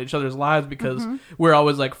tangential in each other's lives because we're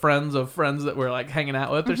always like friends of friends that we're like hanging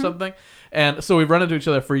out with or something. And so we've run into each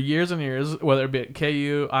other for years and years, whether it be at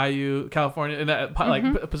KU, IU, California, and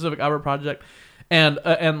like Pacific Arbor Project. And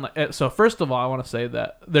so first of all, I want to say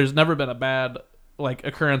that there's never been a bad like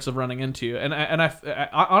occurrence of running into you. And I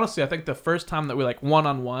honestly, I think the first time that we like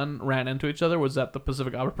one-on-one ran into each other was at the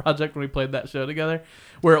Pacific Arbor Project when we played that show together,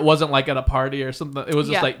 where it wasn't like at a party or something. It was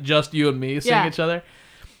just like just you and me seeing each other.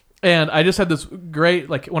 And I just had this great,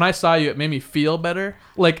 like, when I saw you, it made me feel better.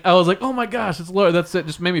 Like, I was like, oh my gosh, it's Laura. That's it.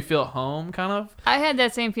 Just made me feel at home, kind of. I had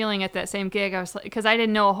that same feeling at that same gig. I was like, because I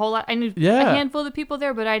didn't know a whole lot. I knew a handful of the people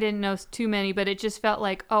there, but I didn't know too many. But it just felt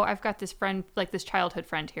like, oh, I've got this friend, like this childhood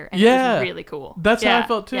friend here. And it was really cool. That's how I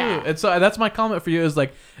felt too. Yeah. And so that's my comment for you is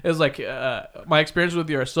like my experience with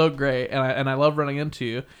you are so great, and I love running into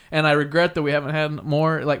you, and I regret that we haven't had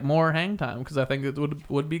more hang time because I think it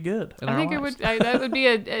would be good. I think it would. That would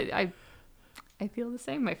be I feel the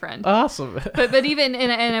same, my friend. Awesome. But even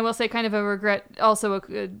and I will say, kind of a regret, also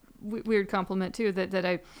a weird compliment too.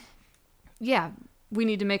 That we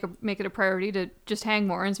need to make it a priority to just hang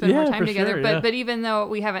more and spend more time together. Sure, but even though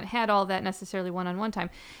we haven't had all that necessarily one-on-one time,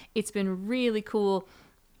 it's been really cool.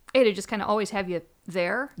 To just kind of always have you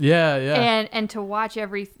there. Yeah. And to watch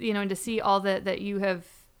and to see all that you have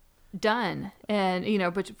done, and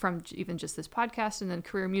but from even just this podcast and then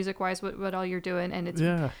career music wise, what all you're doing, and it's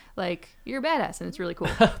like you're a badass, and it's really cool.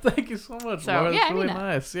 Thank you so much, So, Laura. yeah, That's I really mean that.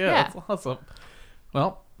 nice. Yeah, Yeah. that's awesome.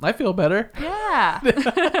 Well, I feel better. Yeah.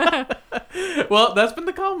 Well, that's been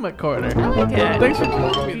the Compliment Corner. I like it. Thanks for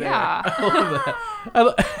joining me there. Yeah. I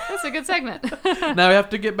love that. That's a good segment. Now we have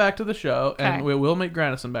to get back to the show, and Okay. we will meet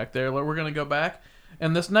Granison back there. We're going to go back,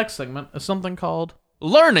 and this next segment is something called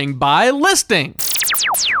Learning by Listing.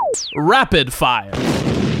 Rapid Fire.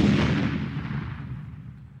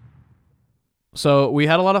 So we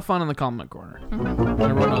had a lot of fun in the Compliment Corner.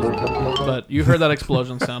 Everyone knows that. But you heard that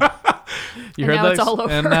explosion sound. You And heard now that? it's all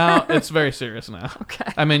over. And now it's very serious now.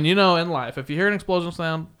 Okay. I mean, in life, if you hear an explosion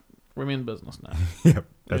sound, we mean business now. Yep.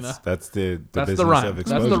 You know? That's the That's business the rhyme. of That's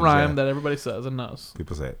explosions. the rhyme yeah. that everybody says and knows.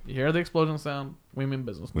 People say it. You hear the explosion sound, we mean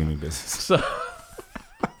business. We mean business. So,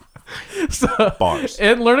 so Bars.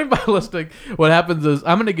 in learning by listening, what happens is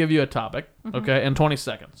I'm going to give you a topic, okay, in 20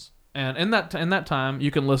 seconds, and in that time,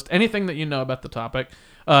 you can list anything that you know about the topic,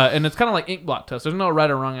 and it's kind of like ink blot test. There's no right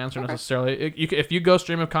or wrong answer necessarily. If you go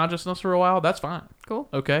stream of consciousness for a while, that's fine. Cool.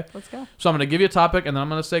 Okay. Let's go. So I'm going to give you a topic, and then I'm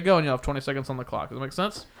going to say go, and you'll have 20 seconds on the clock. Does that make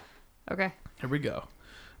sense? Okay. Here we go.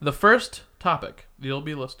 The first topic you'll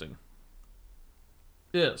be listing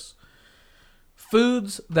is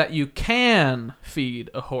foods that you can feed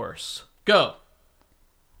a horse. Go.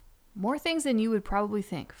 More things than you would probably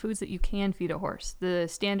think. Foods that you can feed a horse. The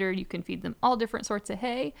standard, you can feed them all different sorts of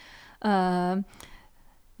hay.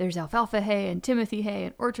 There's alfalfa hay and Timothy hay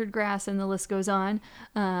and orchard grass, and the list goes on.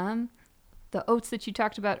 The oats that you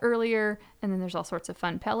talked about earlier, and then there's all sorts of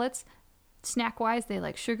fun pellets. Snack-wise, they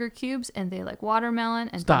like sugar cubes, and they like watermelon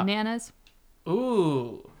and bananas.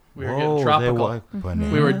 Ooh. We were Whoa, getting they tropical. like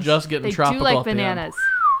bananas. We were just getting They tropical. do like at the end. bananas.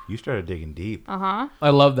 You started digging deep. Uh-huh. I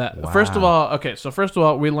love that. Wow. First of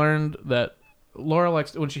all, we learned that Laura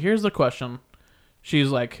likes, when she hears the question, she's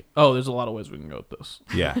like, oh, there's a lot of ways we can go with this.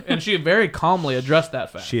 Yeah. And she very calmly addressed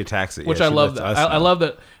that fact. She attacks it. Which yeah, I she love lets that. us I know. love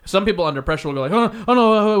that some people under pressure will go like, oh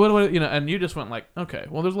no, what, and you just went like, okay,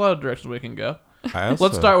 well, there's a lot of directions we can go.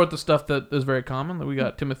 Let's start with the stuff that is very common. We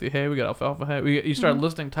got Timothy hay, we got alfalfa hay. You start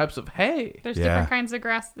listing types of hay. There's Yeah. different kinds of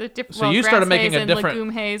grass. So you started making a and different legume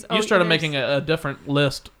hays. You started making a different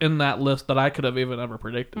list in that list that I could have even ever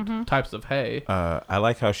predicted. Types of hay. I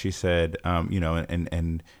like how she said,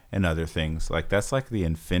 and other things. Like, that's like the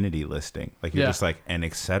infinity listing. Like, you're Yeah. just like, and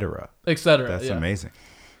et cetera. Etc. That's yeah. amazing.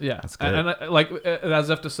 Yeah, That's good. And as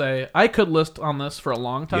if to say, I could list on this for a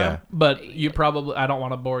long time, Yeah. but I don't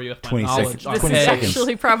want to bore you with my 20 knowledge seconds. on This 20 is hay. seconds.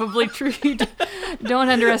 actually probably true. Don't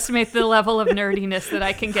underestimate the level of nerdiness that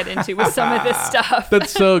I can get into with some of this stuff.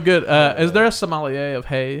 That's so good. Is there a sommelier of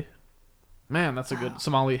hay? Man, that's a good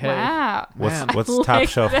Somali hay. Wow. Man. What's like top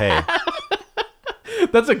shelf hay?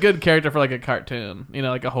 That's a good character for like a cartoon.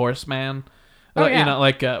 Like a horseman. Oh,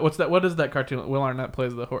 yeah. What's that? What is that cartoon? Will Arnett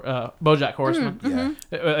plays the BoJack Horseman. Yeah.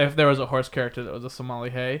 If there was a horse character that was a Somali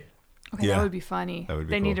hay, Okay, Yeah. that would be funny. That would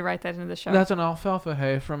be They cool. need to write that into the show. that's an alfalfa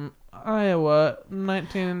hay from Iowa,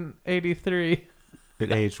 1983.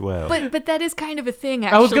 It aged well. but that is kind of a thing,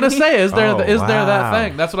 actually. I was gonna say, is there Oh, there that wow.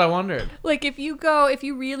 thing? That's what I wondered. Like, if you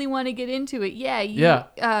really want to get into it,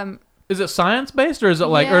 Is it science based, or is it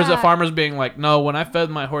or is it Yeah. farmers being like, no, when I fed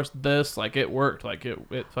my horse this, like it worked, like it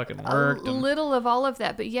fucking worked. a and- little of all of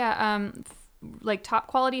that. But like top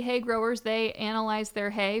quality hay growers, they analyze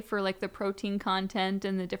their hay for like the protein content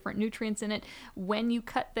and the different nutrients in it. When you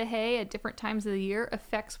cut the hay at different times of the year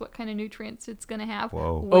affects what kind of nutrients it's going to have.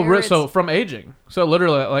 Whoa. Where so it's- from aging, so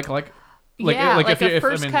literally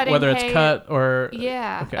whether it's hay- cut or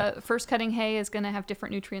Yeah, okay. first cutting hay is going to have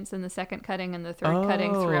different nutrients than the second cutting and the third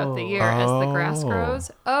cutting throughout the year as the grass Oh. grows.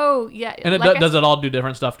 Oh, yeah. And does it all do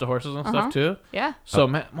different stuff to horses and Uh-huh. stuff too? Yeah. So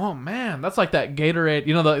man, that's like that Gatorade.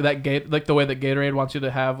 Like the way that Gatorade wants you to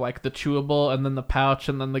have like the chewable and then the pouch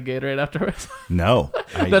and then the Gatorade afterwards. No.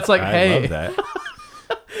 That's like I hay. love that.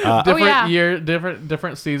 Different yeah. year,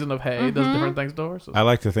 different season of hay does different things to horses. I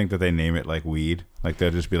like to think that they name it like weed. Like, they'll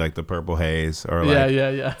just be like the purple haze or like. yeah.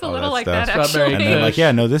 It's a all little that like stuff. that, Strawberry actually. And then, like, Fish.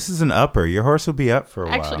 yeah, no, this is an upper. Your horse will be up for a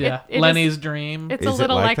while. Actually, Yeah, It is- Lenny's dream. It's Is a it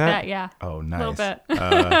little like like that? that, yeah. Oh, nice. little bit.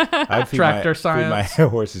 I'd feed Tractor feed my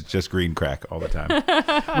science. horses just green crack all the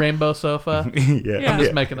time. Rainbow sofa. yeah. I'm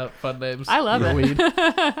just making up fun names. I love for it. weed.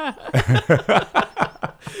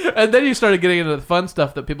 And then you started getting into the fun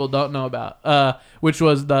stuff that people don't know about, which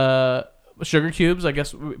was the sugar cubes. I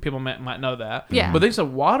guess people might know that. Yeah. But then you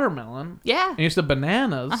said watermelon. Yeah. And you said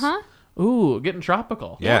bananas. Uh-huh. Ooh, getting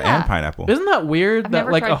tropical. Yeah, Yeah. and pineapple. Isn't that weird I've that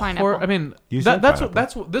never like tried a pineapple. I mean, You said that's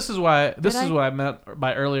pineapple. what this is why this Did is I? what I meant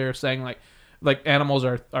by earlier saying like animals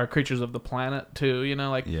are creatures of the planet too,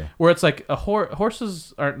 Yeah. where it's like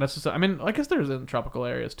horses aren't necessarily. I mean, I guess there's in tropical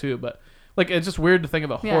areas too, but like it's just weird to think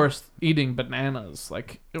of a Yeah. horse eating bananas,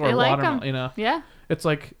 like or They like watermelon. 'em. Yeah. It's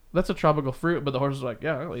like that's a tropical fruit, but the horse is like,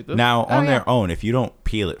 yeah, I'll eat this. Now, on yeah. their own, if you don't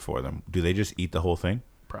peel it for them, do they just eat the whole thing?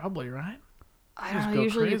 Probably right. I Just don't go know.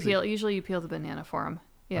 Usually crazy. you peel the banana for them.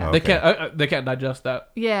 Yeah. Oh. They Okay. can't digest that.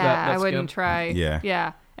 Yeah, that I wouldn't skin. try. Yeah.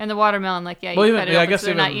 Yeah. And the watermelon, like, yeah, you Well, even cut it I open, guess so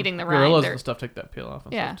they're even not eating the rind. gorillas They're- and stuff take that peel off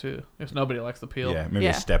and Yeah. stuff too. If nobody likes the peel. Yeah, maybe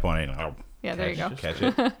Yeah. just step on it and Yeah, there you go. catch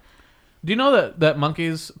it. Do you know that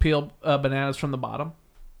monkeys peel bananas from the bottom?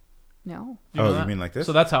 No. Do know Oh, you that? mean like this?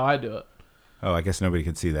 So that's how I do it. Oh, I guess nobody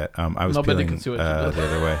could see that. I was Nobody peeling can see what you did. the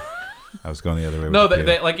other way. I was going the other way. No, with the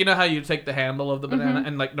they peel. like, you know how you take the handle of the banana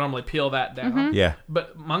and like normally peel that down. Yeah.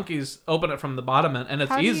 But monkeys open it from the bottom end, and it's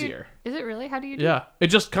How do you- easier. Is it really? How do you do Yeah, it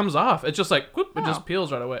just comes off. It's just like whoop, it Oh. just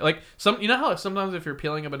peels right away. Like you know how sometimes if you're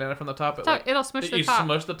peeling a banana from the top, So it'll smush the you top.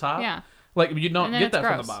 smush the top. Yeah. Like you don't And then get it's that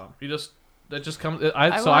from gross. the bottom. It just comes. will I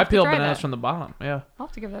have to peel try bananas that. from the bottom. Yeah, I'll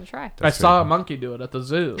have to give that a try. I That's saw good. a monkey do it at the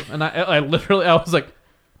zoo, and I literally I was like,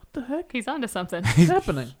 what the heck He's onto something. is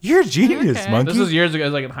happening? You're a genius, Okay. monkey. This is years ago. It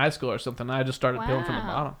was like in high school or something. I just started peeling from the Wow.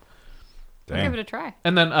 bottom. I'll give Dang. it a try.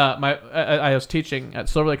 And then I was teaching at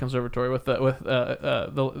Silver Lake Conservatory with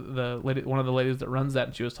the lady, one of the ladies that runs that,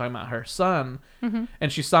 and she was talking about her son,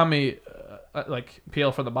 and she saw me like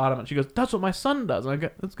peel from the bottom, and she goes, "That's what my son does." And I go,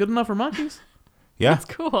 "That's good enough for monkeys." Yeah. It's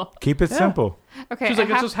cool. Keep it Yeah. simple. Okay. She's like,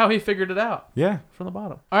 I "It's have- just how he figured it out Yeah. from the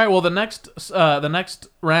bottom." All right. Well, the next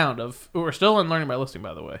round of we're still in learning by listening,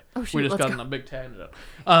 by the way. Oh, shoot, we just let's got go. on a big tangent.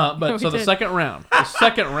 But We so the did. second round,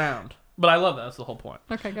 But I love that. That's the whole point.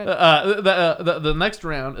 Okay, good. The next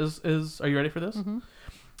round is. Are you ready for this? Mm-hmm.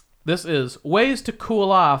 This is ways to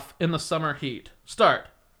cool off in the summer heat. Start.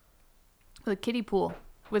 The kiddie pool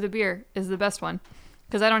with a beer is the best one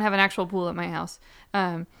because I don't have an actual pool at my house.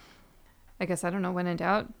 I guess, I don't know, when in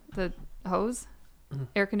doubt, the hose.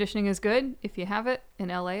 Air conditioning is good if you have it. In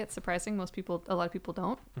LA, it's surprising. A lot of people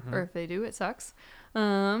don't. Or if they do, it sucks.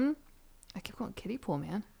 I keep going kiddie pool,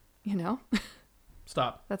 man. You know?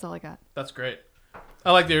 Stop. That's all I got. That's great.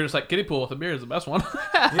 I like that you're just like kiddie pool with a beer is the best one.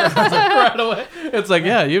 Right away. It's like,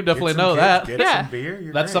 yeah, you definitely know that. Get Yeah. some beer.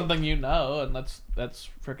 You're That's great. something you know, and that's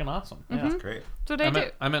freaking awesome. Yeah. Great. That's what I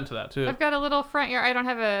do. I'm into that too. I've got a little front yard.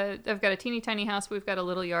 I've got a teeny tiny house. We've got a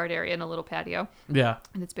little yard area and a little patio, Yeah.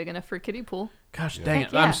 and it's big enough for a kiddie pool. Gosh dang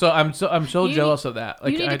Heck it! I'm yeah. so You jealous of that.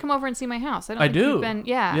 Like you need I, to come over and see my house. I don't I think do. You've been,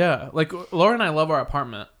 yeah. Yeah. Like Laura and I love our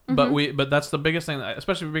apartment, but that's the biggest thing.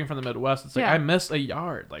 Especially being from the Midwest, it's like Yeah. I miss a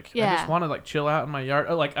yard. Like I Yeah. just want to like chill out in my yard.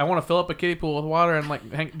 Like I want to fill up a kiddie pool with water and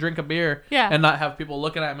like drink a beer. Yeah. And not have people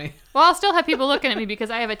looking at me. Well, I'll still have people looking at me because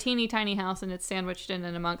I have a teeny tiny house and it's sandwiched in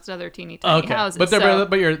and amongst other teeny tiny Okay. houses. But they're so-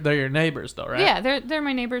 they're your neighbors though, right? Yeah, they're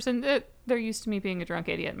my neighbors and they're used to me being a drunk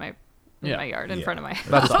idiot in my yard in Yeah. front of my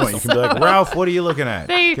That's the point. You can be like, Ralph, what are you looking at?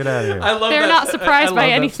 They- Get out of here. I love They're that. not surprised I by love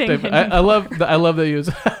that anything statement. I love that you use.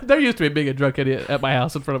 They're used to me being a drunk idiot at my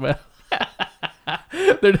house in front of my.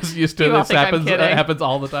 They're just used to You it. all This think I'm happens. It kidding. happens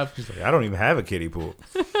all the time. Like, I don't even have a kiddie pool.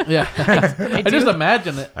 Yeah, I just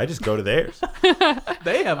imagine it. I just go to theirs.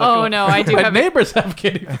 They have. Oh, no, I do My have- neighbors have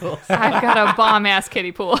kiddie pools. I've got a bomb ass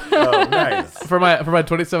kiddie pool. Oh, nice. For my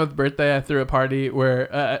 27th birthday, I threw a party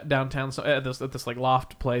where downtown at this like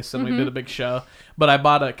loft place, and we did a big show. But I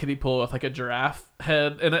bought a kiddie pool with like a giraffe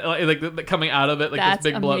head, and coming out of it like That's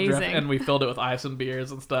this big blow up giraffe, amazing. and we filled it with ice and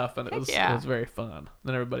beers and stuff, and it yeah. was very fun.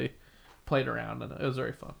 Then everybody played around, and it was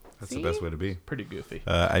very fun. That's the best way to be. Pretty goofy.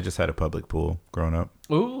 I just had a public pool growing up.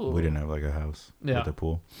 Ooh, We didn't have like a house Yeah. with a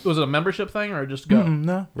pool. Was it a membership thing or just go?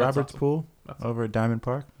 No, Robert's awesome. pool That's over at Diamond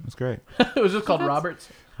Park. It's great. It was just called Roberts.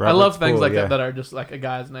 I Robert's love things pool, like yeah. that are just like a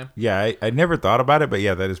guy's name. Yeah, I never thought about it, but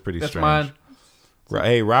yeah, that is pretty That's strange. mine.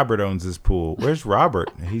 Hey, Robert owns his pool. Where's Robert?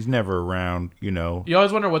 He's never around, you know. You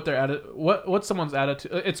always wonder what their what's someone's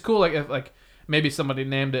attitude. It's cool, like if like maybe somebody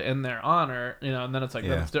named it in their honor, you know, and then it's like,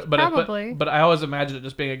 Yeah. that's but Probably. but I always imagine it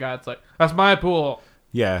just being a guy. It's like that's my pool.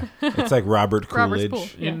 Yeah, it's like Robert Robert's Coolidge. pool,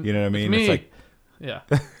 yeah. You know what I mean? me. It's like Yeah,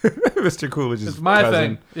 Mr. Coolidge's it's my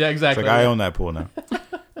cousin. thing. Yeah, It's exactly. like I own that pool now.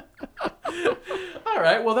 All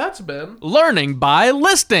right, well that's been learning by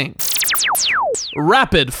listing.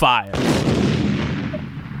 Rapid fire.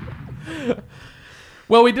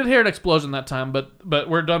 Well, we did hear an explosion that time, but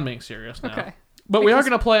we're done being serious now. Okay. But we are Because-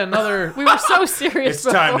 going to play another. We were so serious.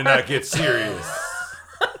 before. get serious.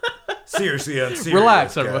 Seriously unserious.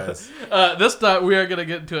 Relax, everyone. This time we are going to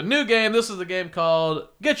get into a new game. This is a game called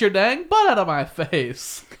Get Your Dang Butt Out of My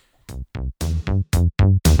Face.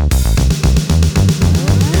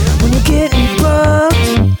 When you're getting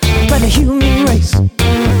bugged by the human race,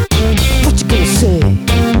 what you gonna say?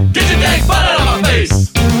 Get your dang butt out of my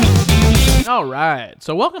face! All right.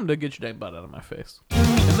 So welcome to Get Your Dang Butt Out of My Face.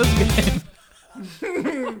 In this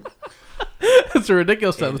game... It's a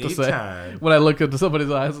ridiculous sentence to say Anytime. when I look into somebody's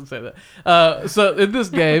eyes and say that. So in this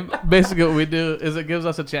game, basically what we do is it gives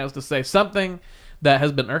us a chance to say something that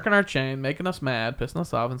has been irking our chain, making us mad, pissing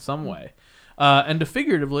us off in some way. And to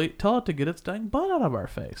figuratively tell it to get its dang butt out of our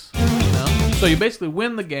face. You know? So you basically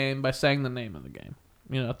win the game by saying the name of the game,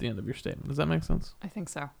 you know, at the end of your statement. Does that make sense? I think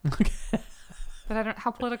so. But I don't.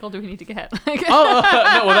 How political do we need to get? Like, No,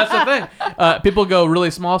 well, that's the thing. People go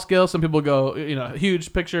really small scale. Some people go,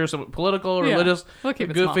 huge picture. Some political, Yeah. religious, We'll keep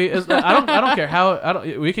it goofy. I don't care how.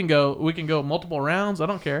 We can go multiple rounds. I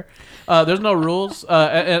don't care. There's no rules.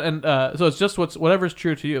 So it's just whatever's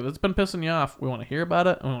true to you. If it's been pissing you off, we want to hear about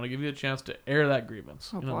it, and we want to give you a chance to air that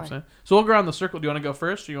grievance. Oh, you know what I'm boy. saying? So we'll go around the circle. Do you want to go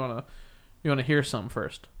first, or you want to hear some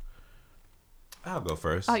first? I'll go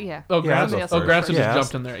first. oh yeah. Oh, Yeah, I'll Grant's go just first. just Yeah,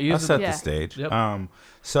 jumped in there. I'll set Yeah. the stage. Yep.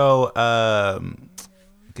 So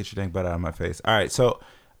get your dang butt out of my face. All right. So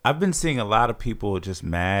I've been seeing a lot of people just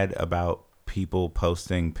mad about people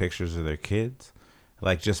posting pictures of their kids.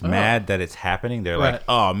 Like just mad that it's happening. They're Right. like,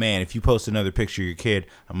 oh man, if you post another picture of your kid,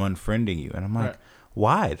 I'm unfriending you. And I'm like, Right.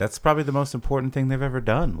 why? That's probably the most important thing they've ever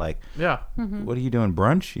done. Like, Yeah. what are you doing,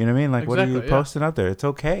 brunch? You know what I mean? Like, what are you Exactly, yeah. posting out there? It's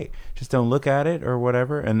okay. Just don't look at it or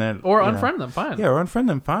whatever. And then Or you know. unfriend them. Fine. Yeah, or unfriend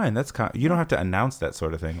them. Fine. That's you don't have to announce that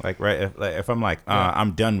sort of thing. Like, right? If I'm like,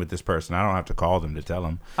 I'm done with this person, I don't have to call them to tell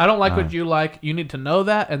them. I don't like what you like. You need to know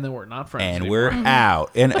that, and then we're not friends. And anymore. we're out.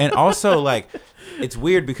 And also like, it's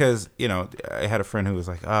weird because I had a friend who was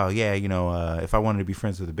like, oh yeah, if I wanted to be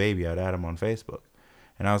friends with a baby, I'd add him on Facebook.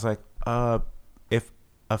 And I was like, if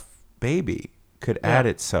a baby could add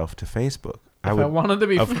itself to Facebook, If I wanted to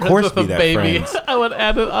be of friends course with be a that baby, friends. I would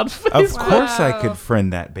add it on Of Facebook. course I Wow. could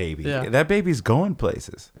friend that baby. Yeah. That baby's going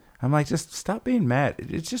places. I'm like, just stop being mad.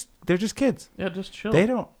 They're just kids. Yeah, just chill. They're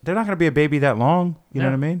not going to be a baby that long. You know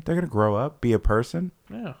Yeah. what I mean? They're going to grow up, be a person.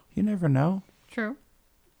 Yeah. You never know. True.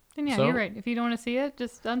 Then yeah, So- you're right. If you don't want to see it,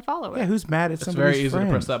 just unfollow it. Yeah, who's mad at It's somebody's very easy friends?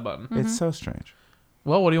 to press that button. It's so strange.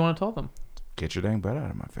 Well, what do you want to tell them? Get your dang butt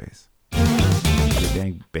out of my face. Your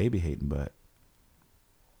dang baby hating butt.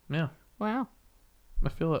 Yeah, Wow. I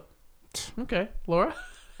feel it. Okay, Laura.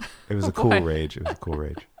 It was Oh, a cool boy. rage. It was a cool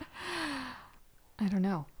rage. I don't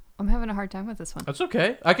know. I'm having a hard time with this one. That's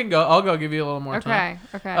okay. I can go. I'll go give you a little more time.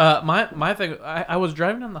 Okay. My thing. I was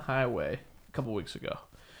driving on the highway a couple weeks ago,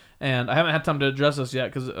 and I haven't had time to address this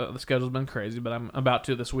yet because the schedule's been crazy. But I'm about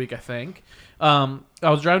to this week, I think. I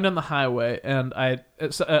was driving down the highway, and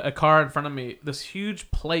it's a car in front of me. This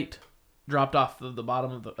huge plate dropped off the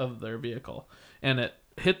bottom of their vehicle, and it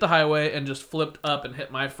hit the highway and just flipped up and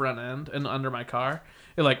hit my front end and under my car.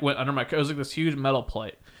 It like went under my car. It was like this huge metal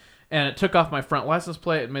plate. And it took off my front license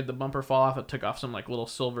plate. It made the bumper fall off. It took off some like little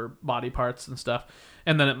silver body parts and stuff.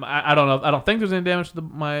 And then I don't know. I don't think there's any damage to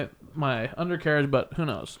my undercarriage, but who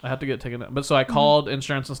knows? I have to get it taken out. But so I called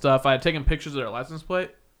insurance and stuff. I had taken pictures of their license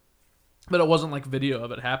plate, but it wasn't like video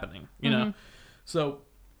of it happening, you know. So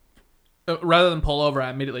rather than pull over, I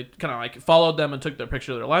immediately kind of like followed them and took their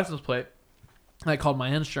picture of their license plate. And I called my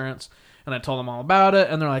insurance and I told them all about it.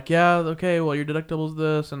 And they're like, "Yeah, okay. Well, your deductible's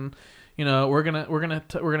this and." We're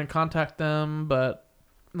gonna contact them, but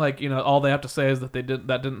like all they have to say is that that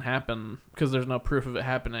didn't happen because there's no proof of it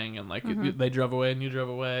happening, and like they drove away and you drove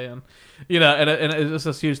away, and and it's just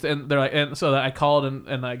this huge. And they're like, and so I called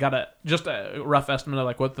and I got just a rough estimate of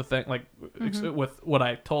like what the thing with what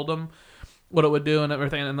I told them, what it would do and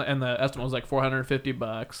everything, and the estimate was like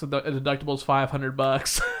 $450. So the deductible is $500.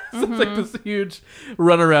 So it's like this huge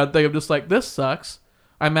runaround thing. I'm just like, this sucks.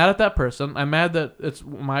 I'm mad at that person. I'm mad that it's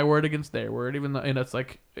my word against their word, even though it's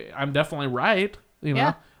like I'm definitely right.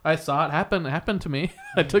 Yeah. I saw it happen. It happened to me.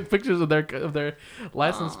 I took pictures of their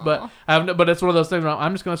license, but but it's one of those things where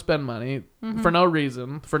I'm just going to spend money for no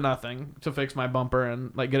reason, for nothing, to fix my bumper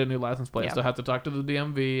and like get a new license plate. Yeah. So I have to talk to the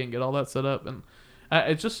DMV and get all that set up, and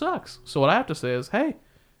it just sucks. So what I have to say is, hey,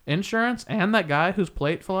 insurance and that guy whose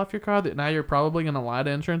plate fell off your car that now you're probably going to lie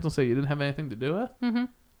to insurance and say you didn't have anything to do with.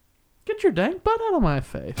 Get your dang butt out of my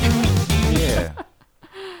face. Yeah.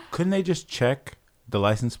 Couldn't they just check the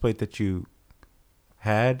license plate that you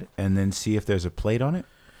had and then see if there's a plate on it?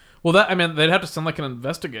 Well, they'd have to send like an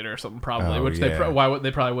investigator or something probably, Oh, which yeah.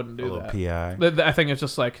 they probably wouldn't do A little that. PI. I think it's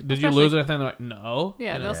just like, did you Especially- lose anything? They're like, no.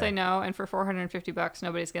 Yeah, they'll say no, and for $450,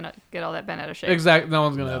 nobody's gonna get all that bent out of shape. Exactly. No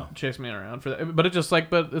one's gonna No. chase me around for that. But it's just like,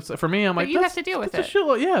 it's for me. I'm But like, you that's- have to deal with that's it. a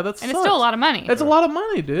shitload. Yeah, that's And it's still a lot of money. It's a lot of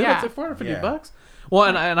money, dude. Yeah. It's like $450. Yeah. Well,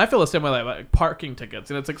 and I feel the same way like parking tickets,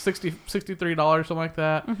 and it's like $63, something like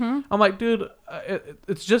that. I'm like, dude,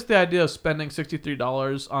 it's just the idea of spending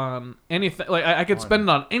 $63 on anything. Like I could spend it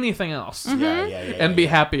on anything else, Yeah, and be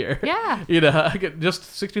happier. Yeah. I get just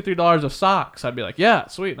 $63 of socks. I'd be like, yeah,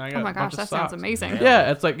 sweet. And I got Oh my a bunch gosh, of that sounds socks. amazing.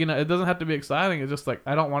 Yeah, it's like it doesn't have to be exciting. It's just like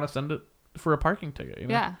I don't want to send it for a parking ticket.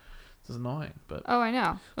 Yeah. It's annoying, but. Oh, I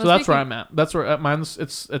know. So that's where I'm at. That's where mine's.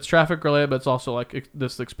 It's traffic related, but it's also like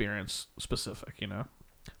this experience specific.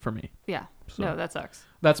 For me. Yeah. So- No, that sucks.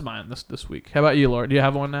 That's mine this week. How about you, Laura? Do you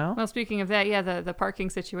have one now? Well, speaking of that, yeah, the parking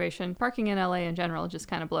situation, parking in LA in general just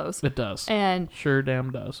kind of blows. It does. And Sure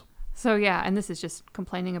damn does. So yeah, and this is just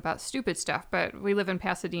complaining about stupid stuff, but we live in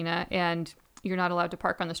Pasadena and you're not allowed to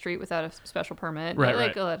park on the street without a special permit. Right, like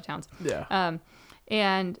right. a lot of towns. Yeah.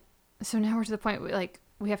 And so now we're to the point where, like,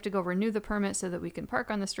 we have to go renew the permit so that we can park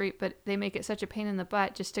on the street, but they make it such a pain in the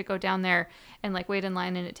butt just to go down there and like wait in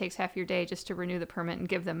line, and it takes half your day just to renew the permit and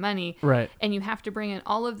give them money. Right. And you have to bring in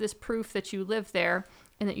all of this proof that you live there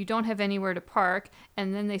and that you don't have anywhere to park,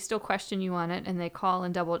 and then they still question you on it, and they call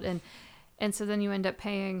and double, and so then you end up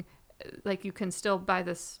paying, like, you can still buy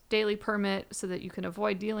this daily permit so that you can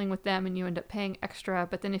avoid dealing with them, and you end up paying extra.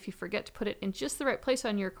 But then if you forget to put it in just the right place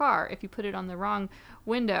on your car, if you put it on the wrong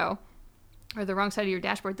window or the wrong side of your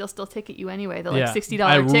dashboard, they'll still ticket you anyway. They're like $60 ticket.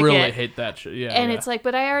 I really hate that shit. Yeah. And yeah. it's like,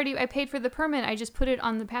 but I paid for the permit. I just put it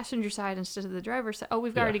on the passenger side instead of the driver's side. Oh,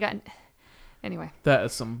 we've already gotten. Anyway. That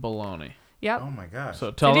is some baloney. Yep. Oh my gosh. So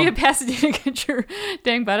tell Did you them. get Pasadena, get your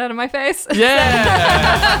dang butt out of my face?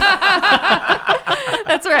 Yeah.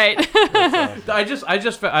 That's right.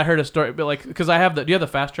 I heard a story, but like, because I have the. Do you have the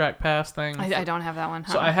fast track pass thing? I don't have that one.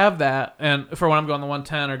 So I have that, and for when I'm going the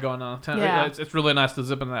 110 or going on 10, Yeah. it's really nice to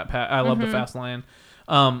zip into that pass. I love the fast lane,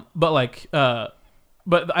 but like,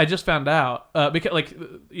 but I just found out because like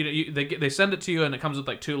they send it to you and it comes with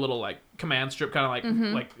like two little like command strip kind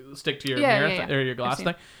of like stick to your mirror or your glass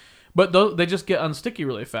thing. But they just get unsticky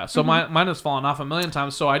really fast. So mine has fallen off a million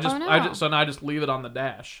times. So so now I just leave it on the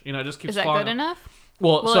dash. You know, it just keeps Is that falling good off. enough?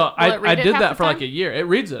 Well, Will so it read I it did half that the for like time? a year. It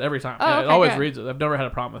reads it every time. Oh, Yeah, okay, it always good. reads it. I've never had a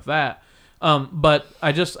problem with that. But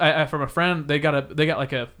I from a friend, they got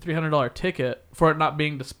like a $300 ticket for it not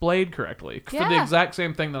being displayed correctly for the Yeah. exact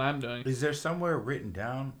same thing that I'm doing. Is there somewhere written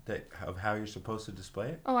down that of how you're supposed to display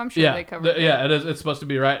it? Oh, I'm sure Yeah, they covered it. yeah, it is. It's supposed to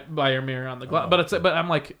be right by your mirror on the glass. Oh. But I'm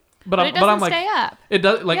like, But it doesn't I'm like, stay up. it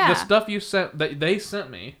does. Like Yeah. the stuff you sent that they sent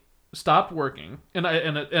me stopped working,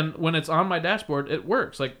 and when it's on my dashboard, it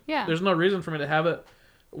works. Like, Yeah. there's no reason for me to have it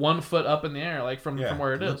 1 foot up in the air, like from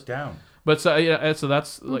where it look is. down. But so yeah, so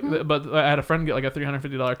that's like. But I had a friend get like a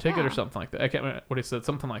 $350 ticket Yeah. or something like that. I can't remember what he said,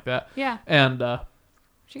 something like that. Yeah. And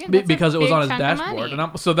because it was on his dashboard, and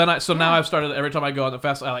now I've started every time I go on the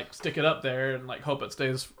fast, I like stick it up there and like hope it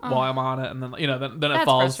stays while I'm on it, and then then it That's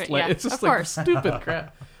falls. frustrating. Like, Yeah, it's just of like course. stupid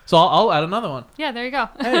crap. So I'll add another one. Yeah, there you go.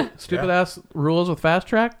 Hey, stupid ass rules with fast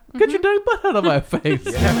track. Get your dang butt out of my face.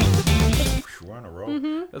 We're on a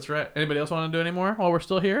roll. That's right. Anybody else want to do any more while we're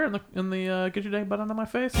still here in the get your dang butt out of my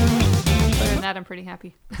face? Other than that, I'm pretty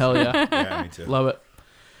happy. Hell yeah, Yeah, me too. love it.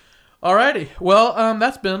 Alrighty, well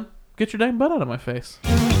that's been get your dang butt out of my face.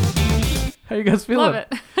 How you guys feeling? Love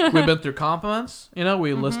it. We've been through compliments.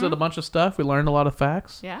 We listed a bunch of stuff. We learned a lot of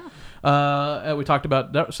facts. Yeah. And we talked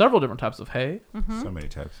about several different types of hay, So many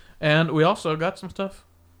types. and we also got some stuff,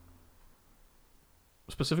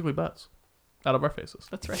 specifically butts, out of our faces.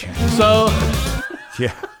 That's right. So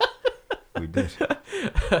Yeah. We did.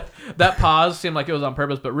 that pause seemed like it was on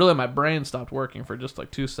purpose, but really my brain stopped working for just like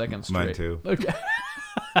 2 seconds straight. Mine too. Okay.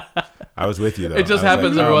 I was with you though. It just I was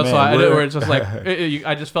happens like, every oh, once in a man, while, we're- where it's just like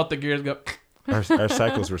I just felt the gears go, our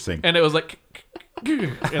cycles were synced. and it was like,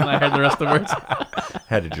 and I heard the rest of the words.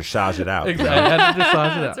 Had to dressage it out. Exactly. I had to just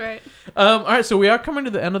massage it out. That's right. All right, so we are coming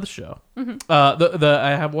to the end of the show.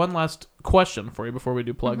 I have one last question for you before we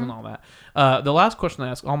do plugs and all that. The last question I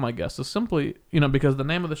ask all my guests is simply, because the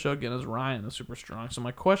name of the show again is Ryan is Super Strong. So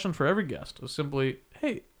my question for every guest is simply,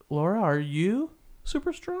 hey, Laura, are you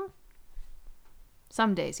super strong?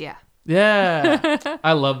 Some days, yeah. Yeah,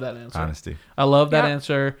 I love that answer. Honesty. I love that Yep.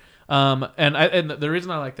 answer. And the reason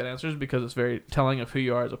I like that answer is because it's very telling of who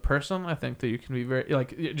you are as a person. I think that you can be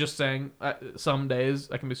very just saying some days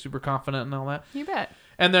I can be super confident and all that. You bet.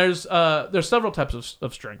 And there's several types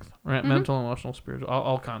of strength, right? Mental, emotional, spiritual,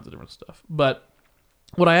 all kinds of different stuff. But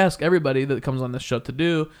what I ask everybody that comes on this show to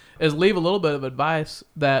do is leave a little bit of advice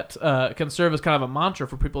that can serve as kind of a mantra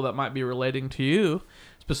for people that might be relating to you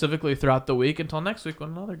specifically throughout the week until next week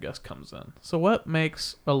when another guest comes in. So what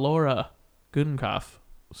makes Laura Gudenkauf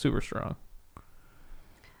super strong?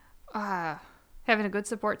 Having a good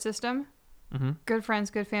support system, good friends,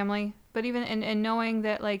 good family, but even and knowing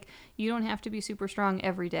that like you don't have to be super strong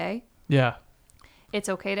every day. Yeah. It's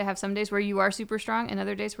okay to have some days where you are super strong and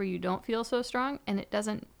other days where you don't feel so strong, and it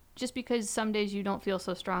doesn't just because some days you don't feel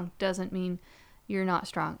so strong doesn't mean you're not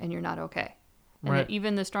strong and you're not okay. And Right. that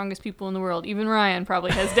even the strongest people in the world, even Ryan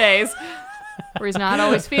probably has days where he's not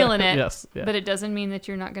always feeling it. Yes. Yeah. But it doesn't mean that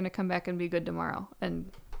you're not going to come back and be good tomorrow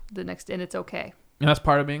and the next, and it's okay. And that's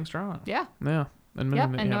part of being strong. Yeah. Yeah. Admitting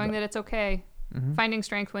Yep. that And you have knowing that it's okay. Finding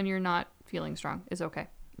strength when you're not feeling strong is okay.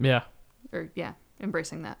 Yeah. Or yeah,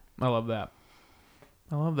 embracing that. I love that.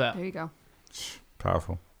 I love that. There you go.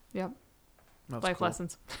 Powerful. Yep. That's life cool.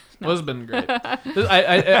 lessons. Well, it's been great.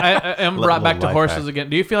 I am brought back to Life horses hack. again.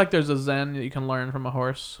 Do you feel like there's a zen that you can learn from a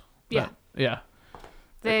horse? Yeah. Yeah.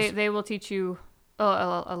 They will teach you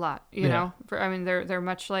a lot. You Yeah. know, I mean, they're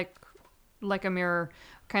much like a mirror.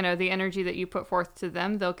 Kind of the energy that you put forth to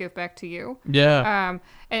them, they'll give back to you. Yeah.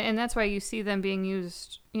 And that's why you see them being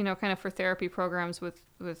used, you know, kind of for therapy programs with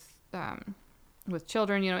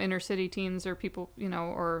children, you know, inner city teens or people, you know,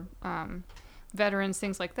 or veterans,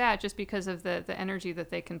 things like that, just because of the energy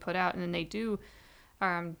that they can put out. And then they do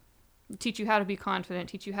teach you how to be confident,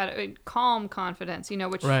 teach you how to calm confidence, you know,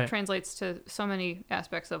 which Right. translates to so many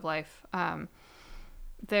aspects of life.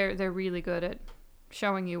 They're really good at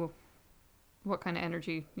showing you what kind of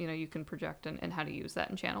energy, you know, you can project and how to use that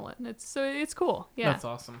and channel it. And it's cool. Yeah. That's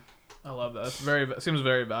awesome. I love that. Seems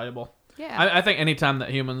very valuable. Yeah. I think anytime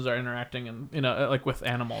that humans are interacting and, you know, like with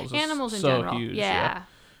animals is Animals in so general. huge. It Yeah.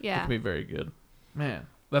 can be very good. Man,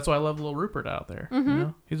 that's why I love little Rupert out there. Mm-hmm. You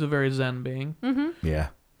know? He's a very zen being. Yeah.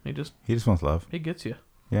 He just Wants love. He gets you.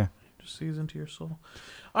 Yeah. Just sees into your soul.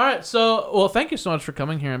 All right, so well, thank you so much for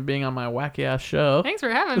coming here and being on my wacky ass show. Thanks for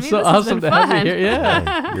having me. It's so This has awesome been to have fun. you here.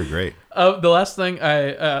 Yeah. Hey, you're great. The last thing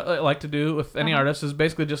I like to do with any artist is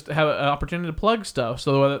basically just have an opportunity to plug stuff.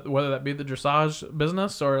 So whether that be the dressage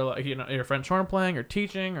business or, like, you know, your French horn playing or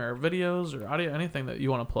teaching or videos or audio, anything that you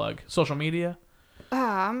want to plug, social media.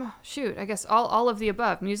 Shoot, I guess all of the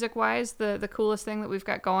above. Music wise, the coolest thing that we've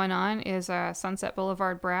got going on is Sunset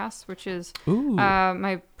Boulevard Brass, which is Ooh.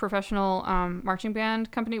 my professional marching band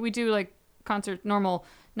company. We do like normal,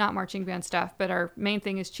 not marching band stuff, but our main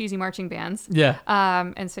thing is cheesy marching bands. Yeah.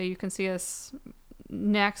 And so you can see us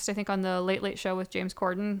next, I think, on the Late Late Show with James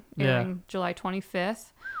Corden, airing July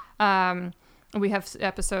 25th. We have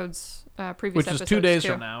episodes, previous Which is episodes 2 days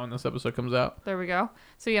too. from now when this episode comes out. There we go.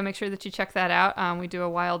 So yeah, make sure that you check that out. We do a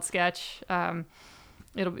wild sketch.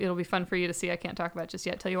 It'll be fun for you to see. I can't talk about it just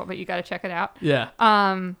yet. Tell you what, but you got to check it out. Yeah.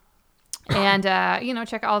 And you know,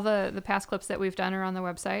 check all the past clips that we've done are on the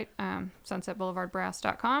website,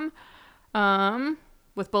 sunsetboulevardbrass.com.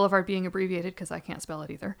 With Boulevard being abbreviated because I can't spell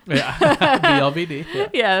it either. Yeah. BLVD. Yeah.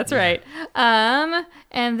 Yeah, that's right. And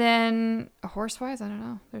then horse-wise, I don't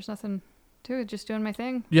know. There's nothing to it. Just doing my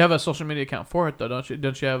thing. You have a social media account for it, though, don't you?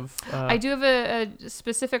 Don't you have... I do have a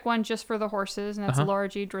specific one just for the horses, and that's Laura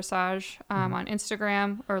G. Dressage on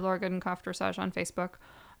Instagram, or Laura Goodenkoff Dressage on Facebook.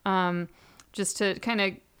 Just to kind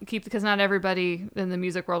of keep, because not everybody in the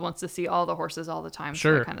music world wants to see all the horses all the time. So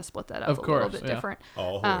Sure. I kind of split that up Of a course, little bit yeah. different.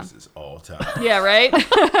 All horses, all time. Yeah, right?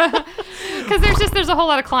 Because there's a whole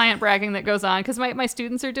lot of client bragging that goes on, because my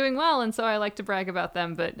students are doing well, and so I like to brag about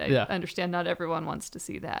them, but I Yeah. understand not everyone wants to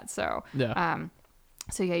see that. So Yeah.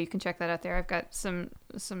 so yeah, you can check that out there. I've got some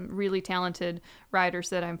really talented riders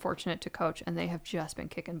that I'm fortunate to coach, and they have just been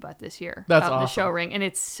kicking butt this year That's out in the awesome. show ring, and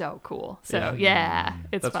it's so cool. So Yeah. yeah,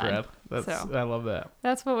 it's That's fun. rad. So I love that.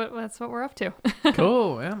 that's what we're up to.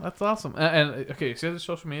 Cool, man. That's awesome. And okay, so you have the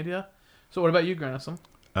social media. So what about you, Granison?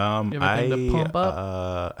 You have I anything to pump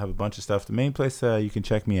up? have a bunch of stuff. The main place you can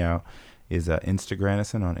check me out is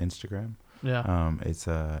Instagranison on Instagram. Yeah. It's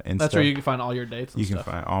Insta. That's where you can find all your dates and You can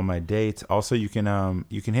stuff. find all my dates. Also, you can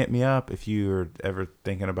hit me up if you're ever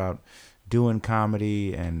thinking about doing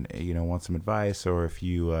comedy and want some advice, or if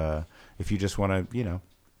you just want to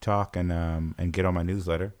talk and get on my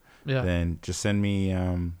newsletter. Yeah. Then just send me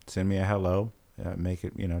a hello. Make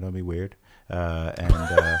it don't be weird.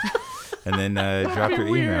 And then drop your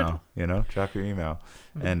email. Drop your email,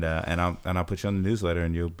 and I'll put you on the newsletter,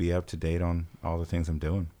 and you'll be up to date on all the things I'm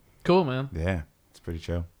doing. Cool, man. Yeah, it's pretty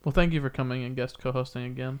chill. Well, thank you for coming and guest co-hosting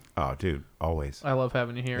again. Oh, dude, always. I love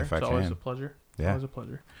having you here. If It's I always can. a pleasure. Yeah. Always a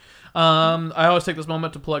pleasure. I always take this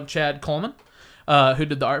moment to plug Chad Coleman, who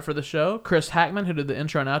did the art for the show. Chris Hackman, who did the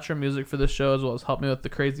intro and outro music for this show, as well as helped me with the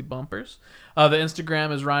crazy bumpers. The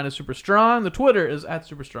Instagram is Ryan is Super Strong. The Twitter is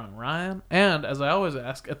 @SuperStrongRyan. And as I always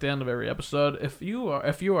ask at the end of every episode, if you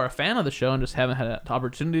are a fan of the show and just haven't had an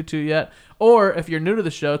opportunity to yet, or if you're new to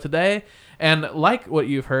the show today and like what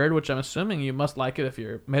you've heard, which I'm assuming you must like it if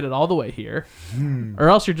you made it all the way here, or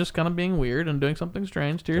else you're just kind of being weird and doing something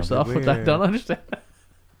strange to yourself, which I weird. don't understand.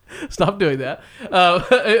 Stop doing that.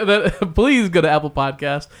 Please go to Apple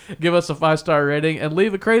Podcast, give us a 5-star rating, and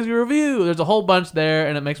leave a crazy review. There's a whole bunch there,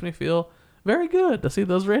 and it makes me feel very good to see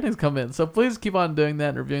those ratings come in. So please keep on doing that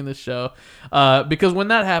and reviewing this show, because when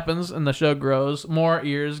that happens and the show grows, more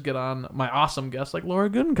ears get on my awesome guests like Laura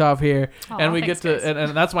Goodenkoff here, Aw, and we thanks, get to, guys.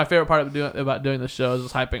 and that's my favorite part about doing this show is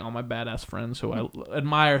just hyping all my badass friends who I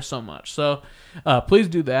admire so much. So please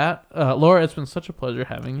do that. Laura, it's been such a pleasure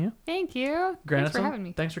having you. Thank you. Thanks Granison, for having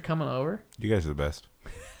me. thanks for coming over. You guys are the best.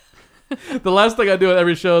 The last thing I do at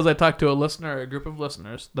every show is I talk to a listener or a group of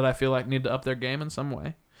listeners that I feel like need to up their game in some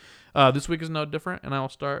way. This week is no different, and I will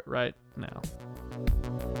start right now.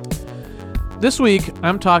 This week,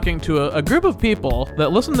 I'm talking to a group of people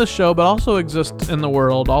that listen to this show but also exist in the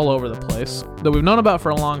world all over the place that we've known about for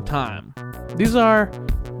a long time. These are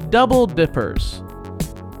double dippers.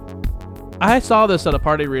 I saw this at a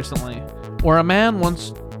party recently where a man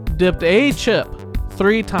once dipped a chip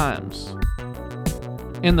 3 times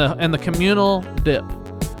in the communal dip.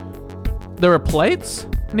 There were plates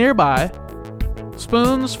nearby,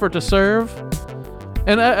 spoons for to serve,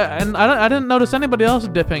 and I didn't notice anybody else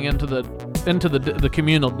dipping into the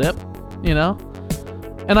communal dip, you know?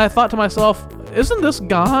 And I thought to myself, isn't this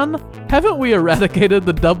gone? Haven't we eradicated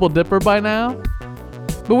the double dipper by now?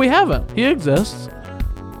 But we haven't. He exists.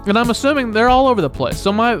 And I'm assuming they're all over the place.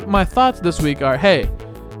 So my thoughts this week are, hey,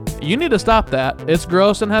 you need to stop that. It's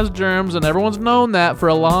gross and has germs, and everyone's known that for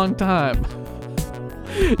a long time.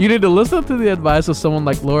 You need to listen to the advice of someone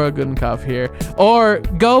like Laura Goodenkoff here, or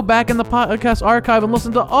go back in the podcast archive and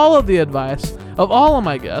listen to all of the advice of all of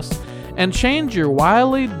my guests, and change your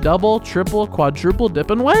wily double, triple, quadruple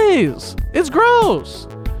dipping ways. It's gross.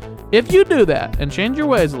 If you do that and change your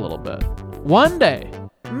ways a little bit, one day,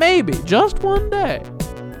 maybe just one day,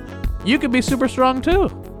 you could be super strong too.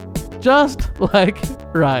 Just like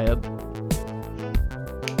Ryan.